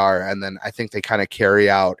PDR. And then I think they kind of carry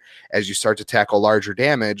out as you start to tackle larger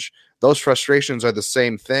damage. Those frustrations are the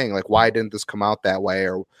same thing. Like, why didn't this come out that way?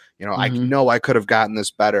 Or, I know I could have gotten this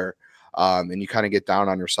better. And you kind of get down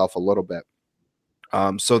on yourself a little bit.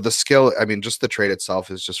 So the skill, just the trade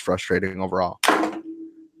itself is just frustrating overall.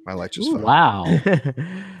 My light just fell. Wow.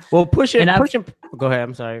 Well, push it. Go ahead.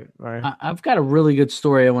 I'm sorry. All right. I've got a really good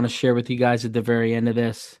story I want to share with you guys at the very end of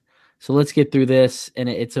this. So let's get through this, and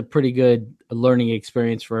it's a pretty good learning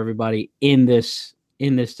experience for everybody in this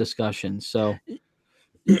discussion. So,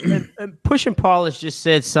 and Push and Polish just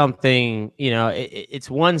said something. It's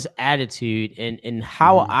one's attitude, and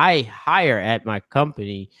how I hire at my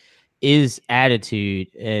company is attitude,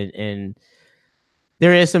 and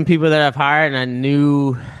there is some people that I've hired, and I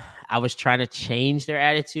knew I was trying to change their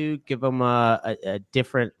attitude, give them a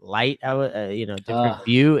different light, different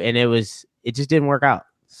view, and it just didn't work out.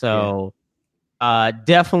 So,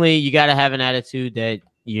 definitely, you got to have an attitude that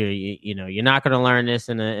you're not going to learn this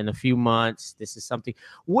in a few months. This is something.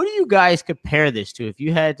 What do you guys compare this to? If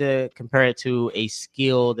you had to compare it to a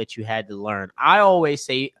skill that you had to learn, I always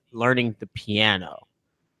say learning the piano.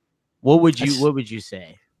 What would you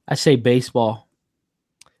say? I say baseball.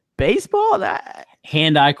 Baseball, that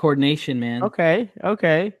hand-eye coordination, man.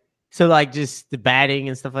 Okay. So like just the batting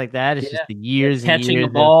and stuff like that. It's just the years catching and years a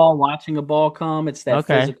ball, watching a ball come. It's that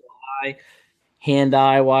physical eye,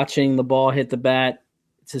 hand-eye, watching the ball hit the bat.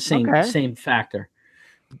 It's the same factor.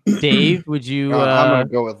 Dave, would you? I'm gonna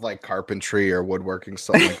go with like carpentry or woodworking,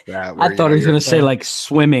 something like that. I thought he was gonna say like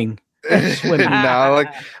swimming. No,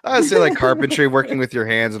 like I would say like carpentry, working with your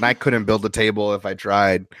hands, and I couldn't build a table if I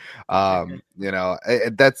tried. That's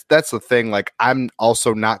the thing. Like I'm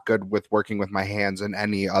also not good with working with my hands in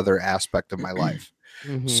any other aspect of my life.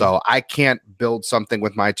 So I can't build something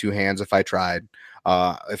with my two hands if I tried.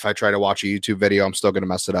 If I try to watch a YouTube video, I'm still gonna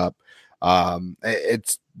mess it up.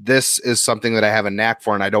 This is something that I have a knack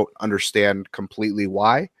for, and I don't understand completely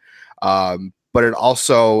why. But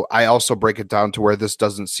I also break it down to where this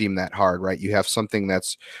doesn't seem that hard, right? You have something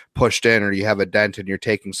that's pushed in, or you have a dent and you're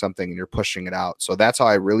taking something and you're pushing it out. So that's how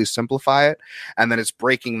I really simplify it. And then it's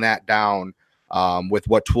breaking that down with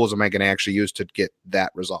what tools am I going to actually use to get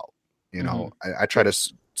that result. I try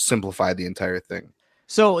to simplify the entire thing.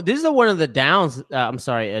 So this is one of the downs. I'm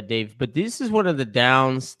sorry, Dave, but this is one of the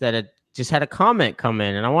downs that just had a comment come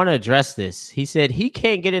in, and I want to address this. He said he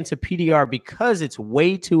can't get into PDR because it's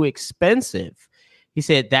way too expensive. He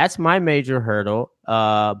said that's my major hurdle.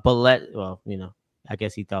 I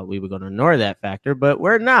guess he thought we were going to ignore that factor, but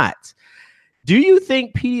we're not. Do you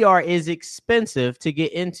think PDR is expensive to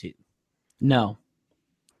get into? No.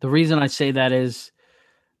 The reason I say that is,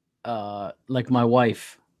 like my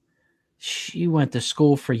wife, she went to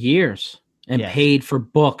school for years and paid for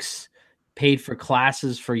books, paid for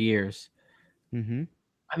classes for years.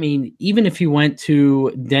 I mean, even if you went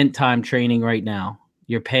to dent time training right now,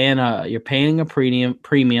 you're paying a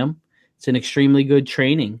premium. It's an extremely good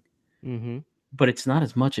training, but it's not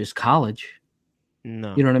as much as college.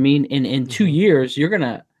 No, you know what I mean. In 2 years, you're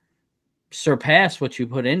gonna surpass what you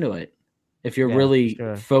put into it if you're really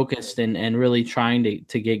focused and really trying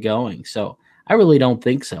to get going. So I really don't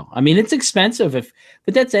think so. I mean, it's expensive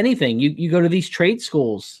but that's anything. You go to these trade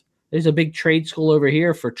schools. There's a big trade school over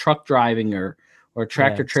here for truck driving or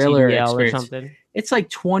tractor trailer experience. Or something. It's like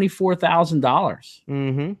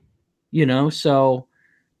 $24,000. So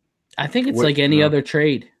I think it's like any other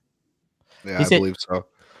trade. Yeah, I believe so.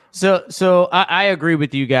 So I agree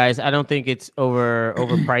with you guys. I don't think it's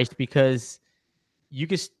overpriced because you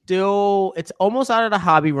can still. It's almost out of the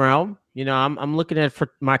hobby realm. I'm looking at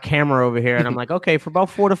for my camera over here, and I'm like, okay, for about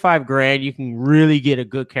 $4,000 to $5,000, you can really get a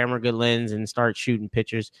good camera, good lens, and start shooting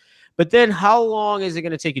pictures. But then, how long is it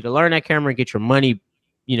going to take you to learn that camera and get your money,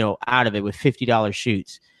 out of it with $50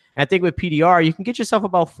 shoots? And I think with PDR, you can get yourself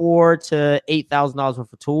about $4,000 to $8,000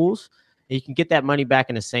 worth of tools, and you can get that money back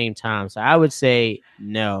in the same time. So I would say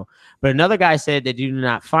no. But another guy said they do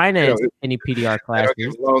not finance any PDR classes. They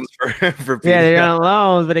don't give loans for PDR. Yeah, they don't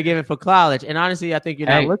loans, but they give it for college. And honestly, I think you're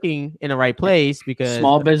not looking in the right place because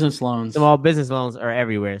small business loans are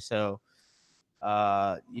everywhere. So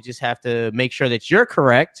you just have to make sure that you're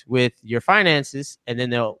correct with your finances, and then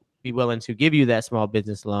they'll be willing to give you that small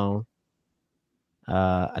business loan.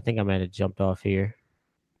 I think I might have jumped off here.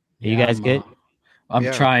 Are you guys good?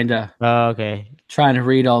 I'm trying to. Okay. Trying to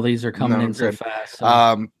read all these are coming in so fast.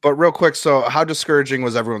 So. But real quick, so how discouraging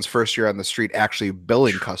was everyone's first year on the street actually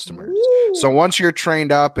billing customers? So once you're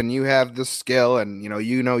trained up and you have the skill and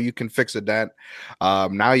you can fix a dent,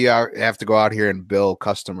 now you have to go out here and bill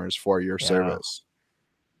customers for your service.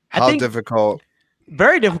 How difficult?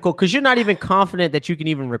 Very difficult because you're not even confident that you can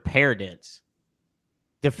even repair dents.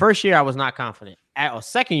 The first year I was not confident.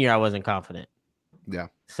 Second year I wasn't confident. Yeah.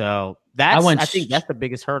 So I think that's the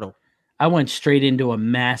biggest hurdle. I went straight into a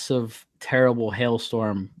massive, terrible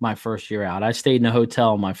hailstorm my first year out. I stayed in a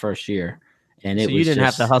hotel my first year, and you didn't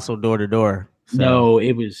have to hustle door to door. No,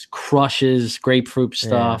 it was crushes, grapefruit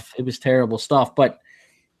stuff. Yeah. It was terrible stuff, but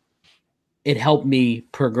it helped me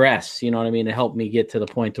progress. You know what I mean? It helped me get to the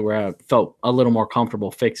point to where I felt a little more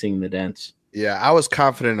comfortable fixing the dents. Yeah, I was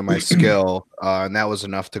confident in my skill, and that was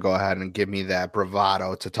enough to go ahead and give me that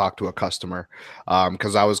bravado to talk to a customer,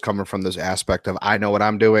 because I was coming from this aspect of I know what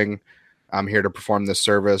I'm doing. I'm here to perform this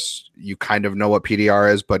service. You kind of know what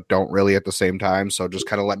PDR is, but don't really at the same time. So just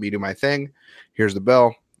kind of let me do my thing. Here's the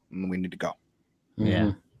bill, and we need to go.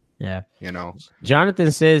 Yeah. Yeah. You know,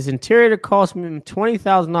 Jonathan says interior cost me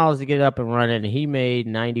 $20,000 to get it up and running, and he made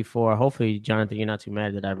 94. Hopefully, Jonathan, you're not too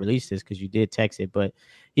mad that I released this because you did text it, but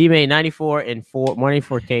he made 94 in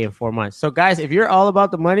 4K in 4 months. So, guys, if you're all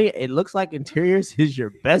about the money, it looks like interiors is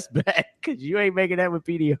your best bet because you ain't making that with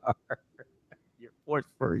PDR. Your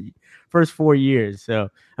first 4 years. So,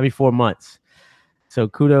 4 months. So,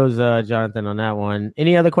 kudos, Jonathan, on that one.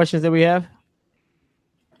 Any other questions that we have?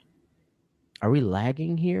 Are we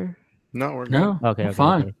lagging here? No, we're good. No. Okay,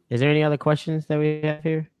 fine. Okay. Is there any other questions that we have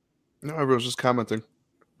here? No, everyone's just commenting.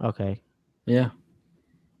 Okay. Yeah.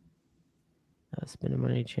 Spending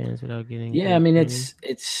money chance without getting. Yeah,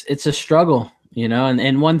 it's a struggle,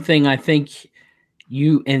 and one thing I think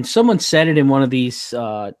and someone said it in one of these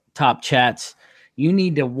top chats, you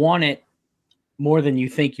need to want it more than you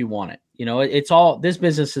think you want it. This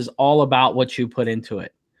business is all about what you put into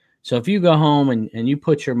it. So if you go home and you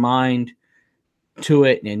put your mind to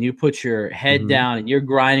it and you put your head down and you're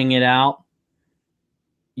grinding it out,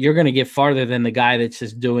 you're going to get farther than the guy that's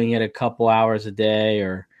just doing it a couple hours a day.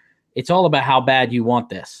 Or it's all about how bad you want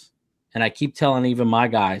this. And I keep telling even my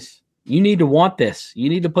guys, you need to want this. You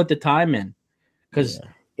need to put the time in because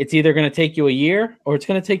it's either going to take you a year or it's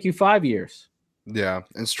going to take you 5 years. Yeah.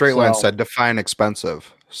 And Straightline said define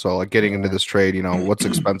expensive. So like getting into this trade, what's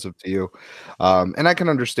expensive to you? And I can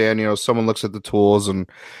understand, someone looks at the tools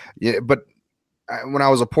but when I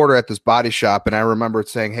was a porter at this body shop and I remember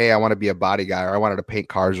saying, hey, I want to be a body guy or I wanted to paint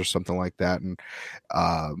cars or something like that. And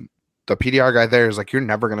the PDR guy there is like, you're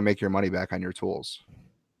never going to make your money back on your tools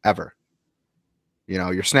ever.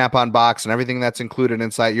 Your Snap-on box and everything that's included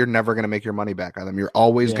inside, you're never going to make your money back on them. You're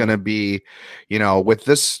always going to be, with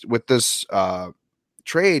this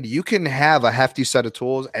trade, you can have a hefty set of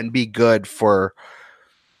tools and be good for,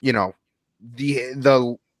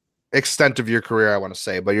 the extent of your career, I want to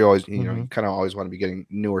say, but you always, you kind of always want to be getting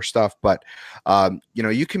newer stuff, but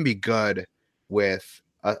you can be good with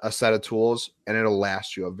a set of tools and it'll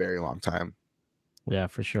last you a very long time. Yeah,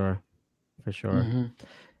 for sure.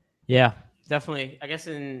 Yeah, definitely. I guess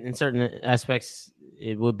in certain aspects,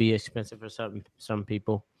 it would be expensive for some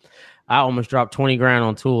people. I almost dropped 20 grand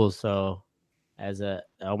on tools. So I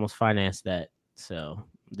almost financed that. So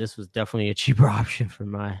this was definitely a cheaper option for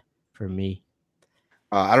me.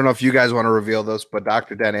 I don't know if you guys want to reveal this, but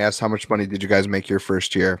Dr. Den asked, how much money did you guys make your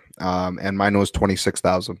first year? And mine was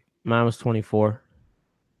 26,000. Mine was 24.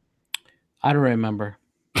 I don't remember.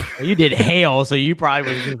 Well, you did hail, so you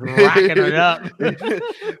probably was just racking it up.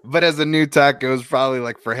 But as a new tech, it was probably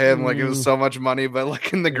like for him, like it was so much money, but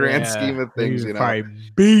like in the grand scheme of things, probably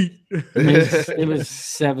beat. It was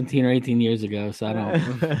 17 or 18 years ago, so I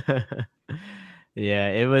don't. Yeah,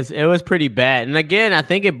 it was pretty bad. And again, I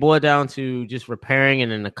think it boiled down to just repairing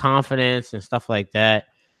and then the confidence and stuff like that.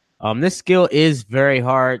 This skill is very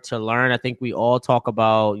hard to learn. I think we all talk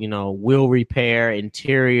about, wheel repair,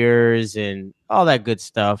 interiors, and all that good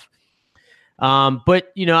stuff.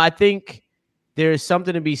 But, I think there's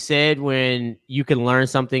something to be said when you can learn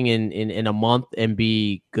something in a month and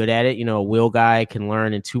be good at it. A wheel guy can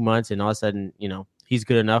learn in 2 months and all of a sudden, he's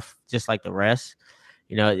good enough just like the rest.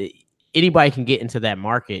 Anybody can get into that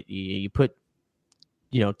market. You put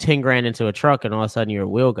 10 grand into a truck and all of a sudden you're a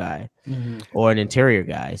wheel guy or an interior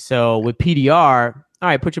guy. So with PDR, all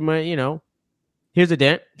right, put your money, here's a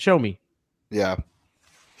dent. Show me. Yeah.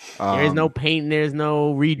 There's no painting. There's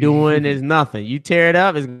no redoing. There's nothing. You tear it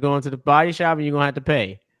up, it's going to the body shop and you're going to have to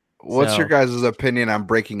pay. What's your guys' opinion on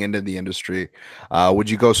breaking into the industry? Would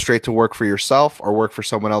you go straight to work for yourself or work for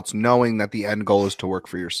someone else knowing that the end goal is to work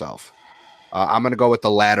for yourself? I'm going to go with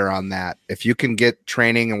the latter on that. If you can get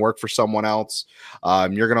training and work for someone else,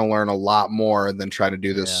 you're going to learn a lot more than trying to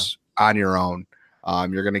do this on your own.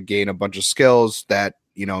 You're going to gain a bunch of skills that,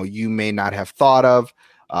 you may not have thought of,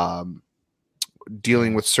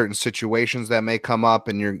 dealing with certain situations that may come up,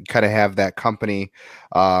 and you kind of have that company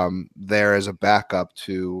there as a backup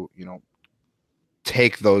to,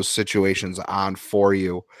 take those situations on for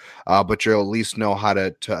you, but you'll at least know how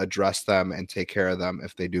to address them and take care of them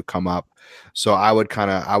if they do come up. So I would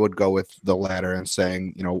go with the latter and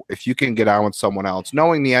saying, if you can get on with someone else,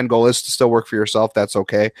 knowing the end goal is to still work for yourself, that's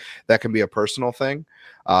okay. That can be a personal thing.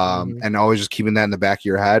 And always just keeping that in the back of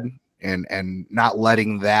your head and not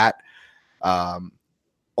letting that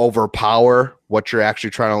overpower what you're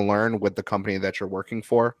actually trying to learn with the company that you're working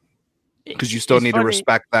for. Because you still need to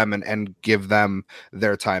respect them and give them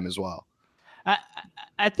their time as well.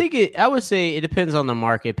 I think I would say it depends on the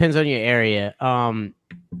market. It depends on your area.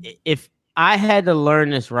 If I had to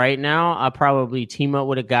learn this right now, I'll probably team up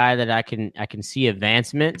with a guy that I can see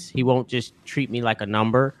advancements. He won't just treat me like a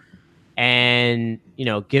number. and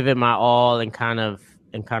give it my all and kind of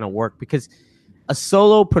work, because a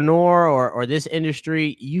solopreneur or this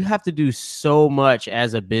industry, you have to do so much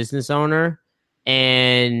as a business owner.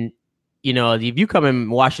 And if you come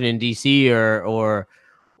in Washington D.C. or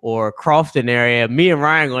Crofton area, me and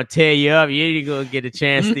Ryan gonna tear you up. You ain't gonna get a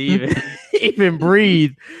chance to even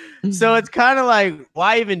breathe. So it's kind of like,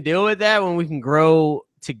 why even deal with that when we can grow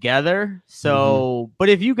together? So, but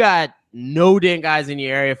if you got no dent guys in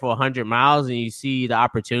your area for 100 miles and you see the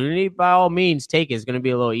opportunity, by all means, take it. It's going to be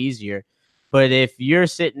a little easier. But if you're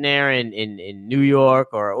sitting there in New York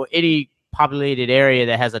or any populated area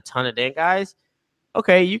that has a ton of dent guys,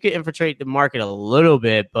 okay, you can infiltrate the market a little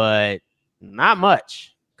bit, but not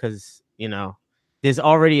much, because there's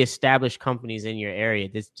already established companies in your area.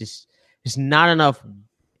 There's not enough.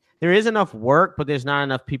 There is enough work, but there's not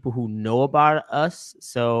enough people who know about us,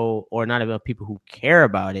 or not enough people who care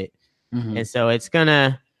about it. And so I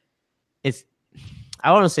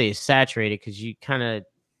want to say it's saturated, because you kind of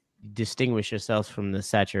distinguish yourselves from the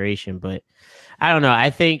saturation. But I don't know. I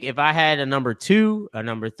think if I had a number 2, a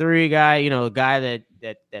number 3 guy, a guy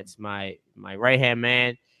that's my right-hand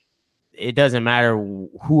man, it doesn't matter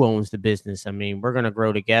who owns the business. I mean, we're going to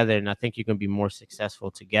grow together, and I think you can be more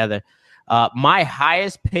successful together. My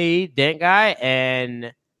highest paid dent guy,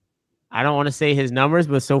 and I don't want to say his numbers,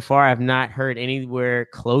 but so far I've not heard anywhere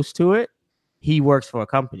close to it. He works for a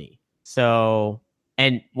company. So,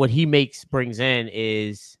 and what he brings in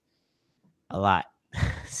is a lot.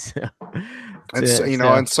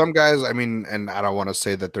 And some guys, I mean, and I don't want to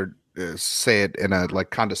say that they're say it in a like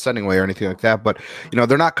condescending way or anything like that, but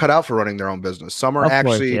they're not cut out for running their own business. Some are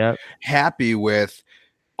actually happy with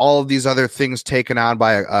all of these other things taken on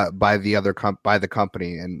by the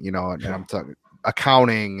company, and and I'm talking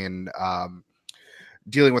accounting and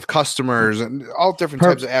dealing with customers and all different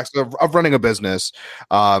types of aspects of running a business,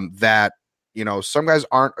 that some guys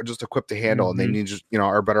aren't just equipped to handle, and they need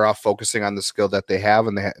are better off focusing on the skill that they have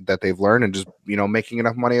and that they've learned, and just making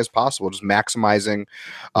enough money as possible, just maximizing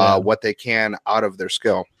what they can out of their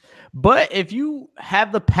skill. But if you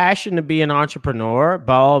have the passion to be an entrepreneur,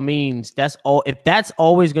 by all means, if that's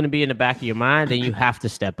always going to be in the back of your mind, then you have to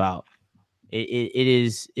step out. It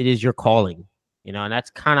is your calling, and that's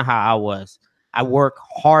kind of how I was. I work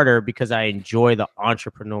harder because I enjoy the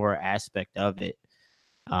entrepreneur aspect of it.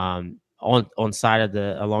 Alongside of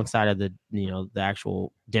the the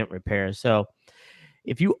actual dent repair. So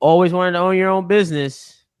if you always wanted to own your own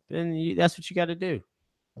business, then that's what you got to do.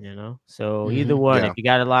 So either one, if you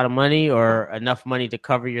got a lot of money or enough money to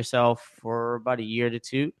cover yourself for about a year to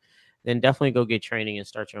 2, then definitely go get training and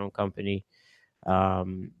start your own company.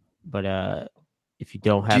 But if you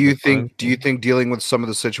don't have, do you think dealing with some of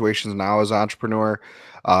the situations now as an entrepreneur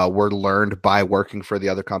were learned by working for the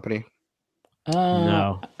other company?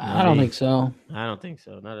 No, I don't think so. I don't think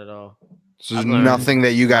so. Not at all. So there's nothing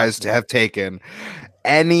that you guys have taken.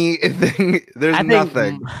 Anything? There's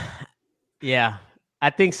nothing. Yeah,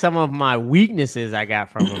 I think some of my weaknesses I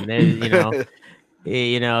got from them.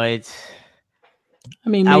 It's. I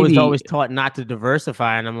mean, I was always taught not to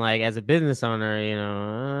diversify, and I'm like, as a business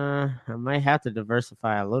owner, I might have to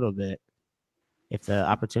diversify a little bit if the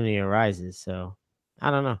opportunity arises. So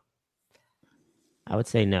I don't know. I would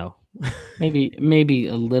say no. maybe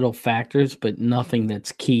a little factors, but nothing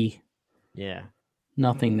that's key. Yeah.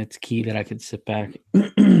 Nothing that's key that I could sit back. How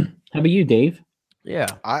about you, Dave? Yeah,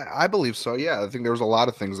 I believe so. Yeah, I think there was a lot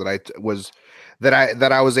of things that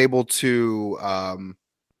I was able to.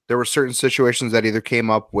 There were certain situations that either came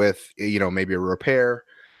up with, maybe a repair,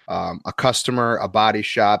 a customer, a body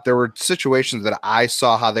shop. There were situations that I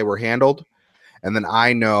saw how they were handled, and then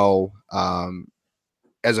I know,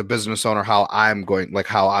 as a business owner, how I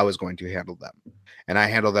was going to handle them, and I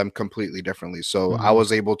handle them completely differently. So I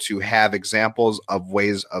was able to have examples of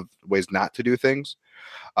ways not to do things,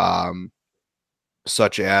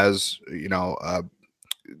 such as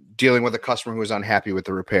dealing with a customer who was unhappy with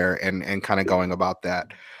the repair and kind of going about that,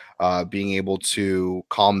 being able to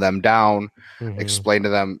calm them down, explain to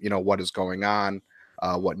them what is going on,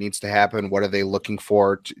 what needs to happen, what are they looking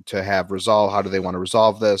for to have resolved, how do they want to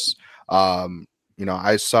resolve this.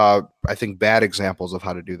 I saw, I think, bad examples of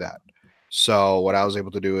how to do that. So what I was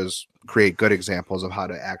able to do is create good examples of how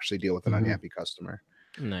to actually deal with an unhappy customer.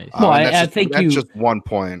 Nice. Well, I think that's just one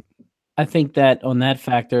point. I think that on that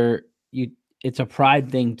factor, it's a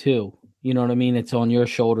pride thing too. You know what I mean? It's on your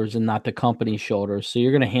shoulders and not the company's shoulders. So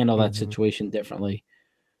you're going to handle that situation differently.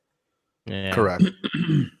 Yeah. Correct.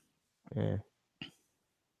 Yeah.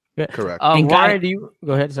 Correct. Ryan, do you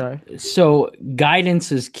go ahead? Sorry. So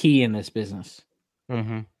guidance is key in this business,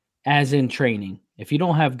 as in training. if you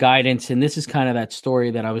don't have guidance, and this is kind of that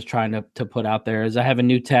story that I was trying to put out there, is I have a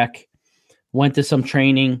new tech, went to some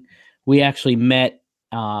training. We actually met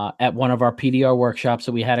at one of our PDR workshops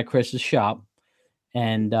that we had at Chris's shop.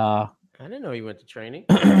 And I didn't know he went to training.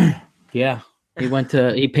 Yeah.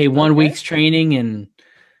 He paid 1 week's training, and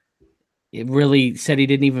it really said he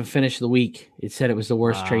didn't even finish the week. It said it was the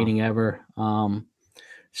worst training ever.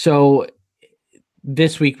 So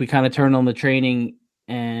this week we kind of turned on the training,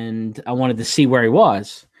 and I wanted to see where he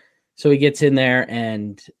was. So he gets in there,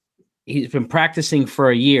 and he's been practicing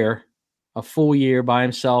for a full year by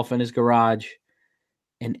himself in his garage,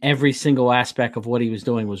 and every single aspect of what he was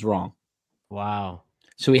doing was wrong. Wow.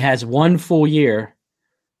 So he has 1 full year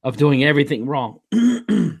of doing everything wrong.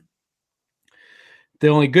 The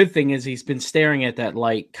only good thing is he's been staring at that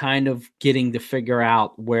light, kind of getting to figure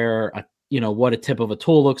out where, what a tip of a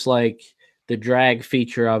tool looks like, the drag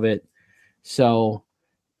feature of it. So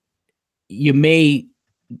you may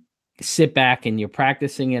sit back and you're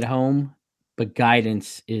practicing at home, but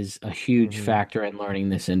guidance is a huge factor in learning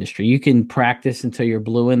this industry. You can practice until you're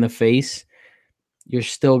blue in the face. You're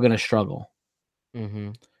still going to struggle.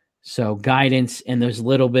 Mm-hmm. So guidance and those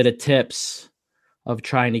little bit of tips of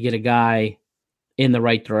trying to get a guy in the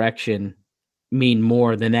right direction mean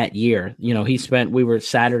more than that year. He spent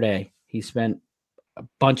a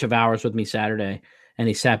bunch of hours with me Saturday, and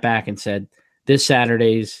he sat back and said, this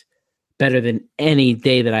Saturday's better than any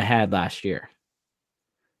day that I had last year.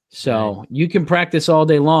 So you can practice all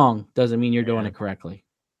day long. Doesn't mean you're doing it correctly.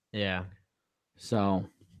 Yeah. So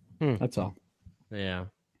that's all. Yeah.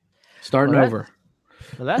 Starting over.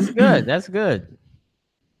 Well, that's good. That's good.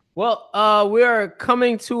 Well, we are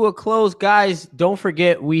coming to a close, guys. Don't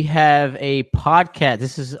forget, we have a podcast.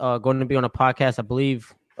 This is going to be on a podcast. I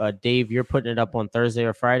believe, Dave, you're putting it up on Thursday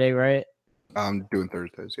or Friday, right? I'm doing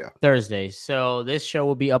Thursdays, yeah. Thursdays. So this show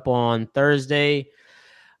will be up on Thursday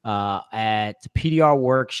at the PDR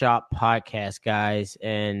Workshop podcast, guys.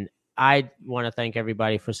 And I want to thank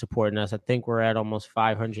everybody for supporting us. I think we're at almost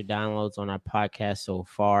 500 downloads on our podcast so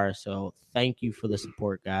far. So thank you for the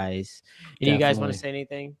support, guys. Any of you guys want to say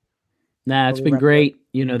anything? Nah, it's been great.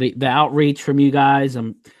 The outreach from you guys.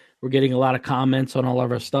 We're getting a lot of comments on all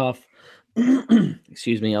of our stuff.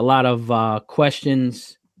 Excuse me. A lot of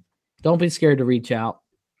questions. Don't be scared to reach out.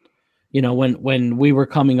 When we were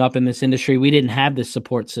coming up in this industry, we didn't have this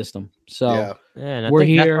support system. So and I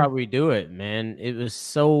think that's why we do it, man. It was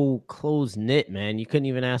so close knit, man. You couldn't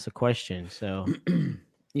even ask a question. So,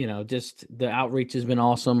 just the outreach has been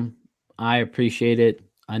awesome. I appreciate it.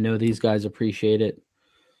 I know these guys appreciate it.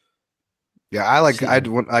 Yeah,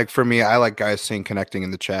 for me, I like guys connecting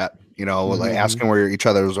in the chat, like asking where each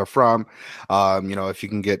others are from. If you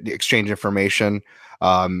can exchange information,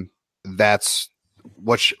 that's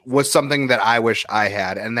was something that I wish I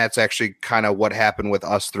had. And that's actually kind of what happened with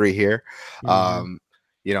us three here. And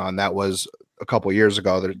that was a couple years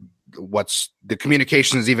ago. The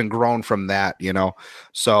communication has even grown from that,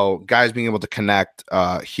 so guys being able to connect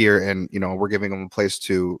here, and we're giving them a place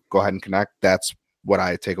to go ahead and connect. That's what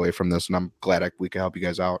I take away from this, and I'm glad we can help you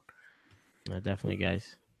guys out. Definitely,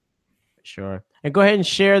 guys. Sure. And go ahead and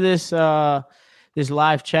share this this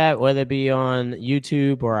live chat, whether it be on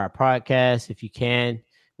YouTube or our podcast, if you can.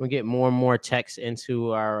 We'll get more and more texts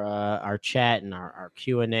into our chat and our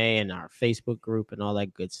Q&A and our Facebook group and all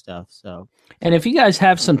that good stuff. So, and if you guys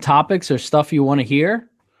have some topics or stuff you want to hear,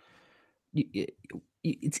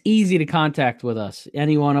 it's easy to contact with us.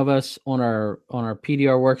 Any one of us on our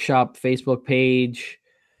PDR Workshop Facebook page.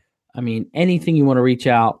 I mean, anything you want to reach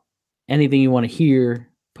out, anything you want to hear,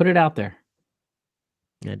 put it out there.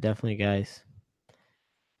 Yeah, definitely, guys.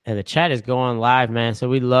 And the chat is going live, man. So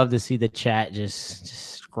we'd love to see the chat just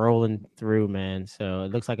scrolling through, man. So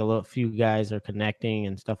it looks like a few guys are connecting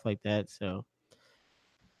and stuff like that. So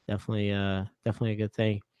definitely a good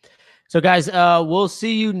thing. So, guys, we'll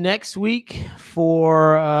see you next week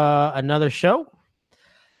for another show.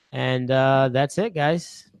 And that's it,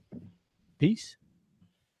 guys. Peace.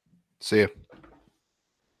 See you.